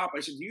to the top, I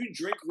said, "Do you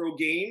drink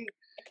Rogaine?"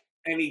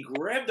 And he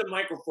grabbed the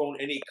microphone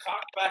and he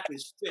cocked back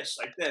his fist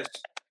like this,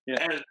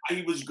 and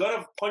he was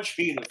gonna punch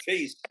me in the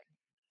face.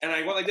 And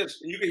I went like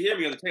this, and you could hear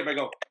me on the tape. I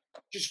go,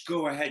 "Just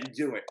go ahead and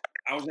do it."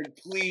 I was like,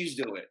 "Please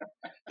do it."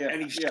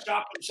 And he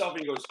stopped himself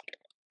and he goes,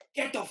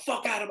 "Get the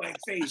fuck out of my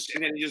face."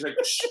 And then he just like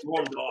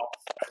stormed off.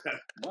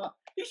 Wow.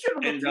 He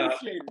should have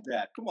appreciated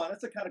that. Come on,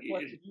 that's the kind of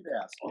question you'd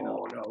ask. You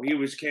know? No, he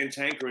was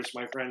cantankerous,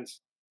 my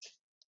friends.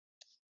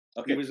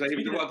 Okay. He was like,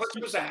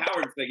 it was a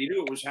Howard thing. He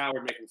knew it was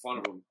Howard making fun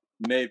of him.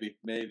 Maybe.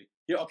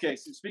 Yeah, okay,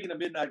 so speaking of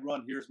Midnight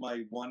Run, here's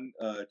my one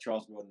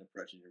Charles Grodin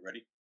impression. You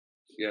ready?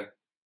 Yeah.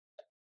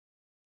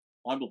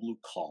 I'm a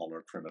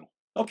blue-collar criminal.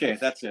 Okay,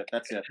 that's it.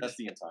 That's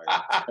the entire.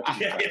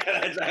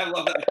 I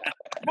love that.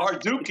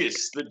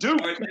 Mardukas, the Duke.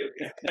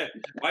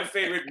 My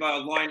favorite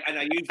line, and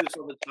I use this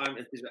all the time,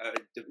 is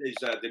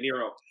De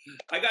Niro.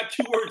 "I got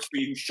 2 words for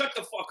you. Shut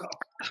the fuck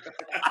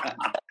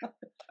up."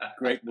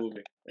 Great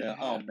movie. Yeah.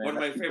 Oh man. One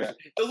of my favorites.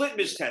 The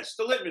litmus test.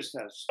 The litmus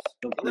test.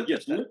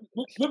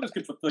 Litmus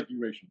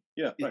configuration.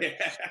 Yeah. Right.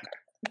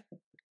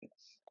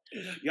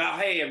 Yeah.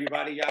 Hey,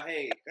 everybody. Yeah.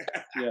 Hey.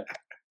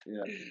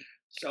 Yeah.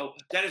 So,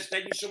 Dennis,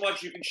 thank you so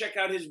much. You can check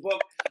out his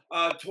book,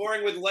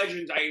 Touring with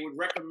Legends. I would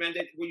recommend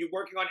it. Were you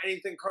working on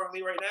anything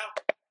currently right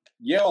now?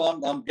 Yeah, well,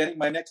 I'm getting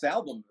my next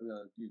album.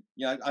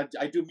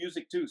 I do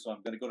music too, so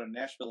I'm going to go to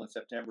Nashville in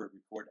September and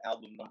record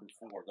album number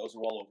 4. Those are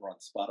all over on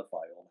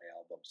Spotify, all my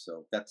albums.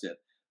 So that's it.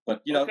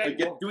 But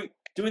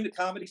doing the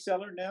Comedy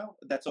Cellar now.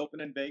 That's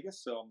open in Vegas,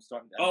 so I'm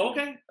starting.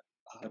 Okay.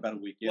 About a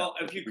week. Yeah. Well,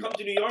 if you come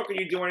to New York and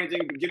you do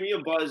anything, give me a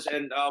buzz.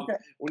 And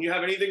when you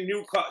have anything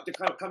new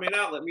coming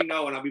out, let me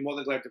know, and I'll be more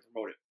than glad to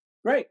promote it.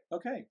 Great.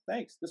 Okay.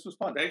 Thanks. This was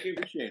fun. Thank you.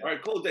 Appreciate it. All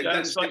right. Cool.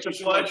 That's such a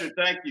pleasure.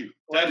 Thank you.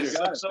 Dennis,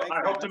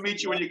 I hope to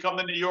meet you when you come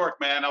to New York,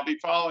 man. I'll be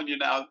following you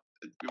now.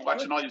 Be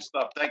watching all your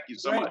stuff. Thank you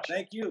so much.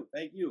 Thank you.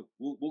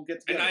 We'll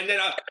get together. And then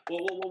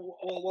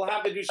we'll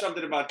have to do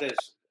something about this.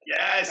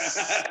 Yes.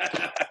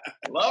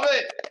 Love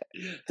it.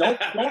 Don't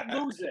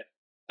lose it.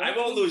 I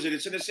won't lose it.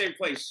 It's in the same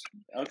place.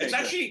 Okay, it's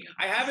actually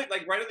I have it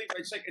like right on the.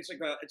 It's like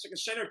a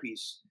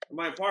centerpiece in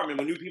my apartment.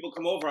 When new people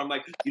come over, I'm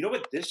like, "You know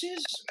what this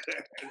is?"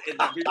 And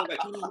people are like,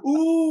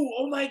 "Ooh,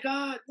 oh my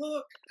God,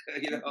 look!"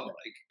 You know,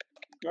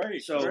 like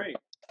great. So, great.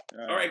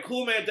 All right,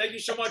 cool, man. Thank you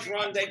so much,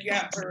 Ron. Thank you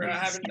for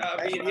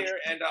being here,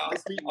 and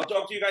I'll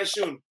talk to you guys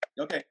soon.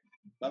 Okay.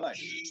 Bye-bye.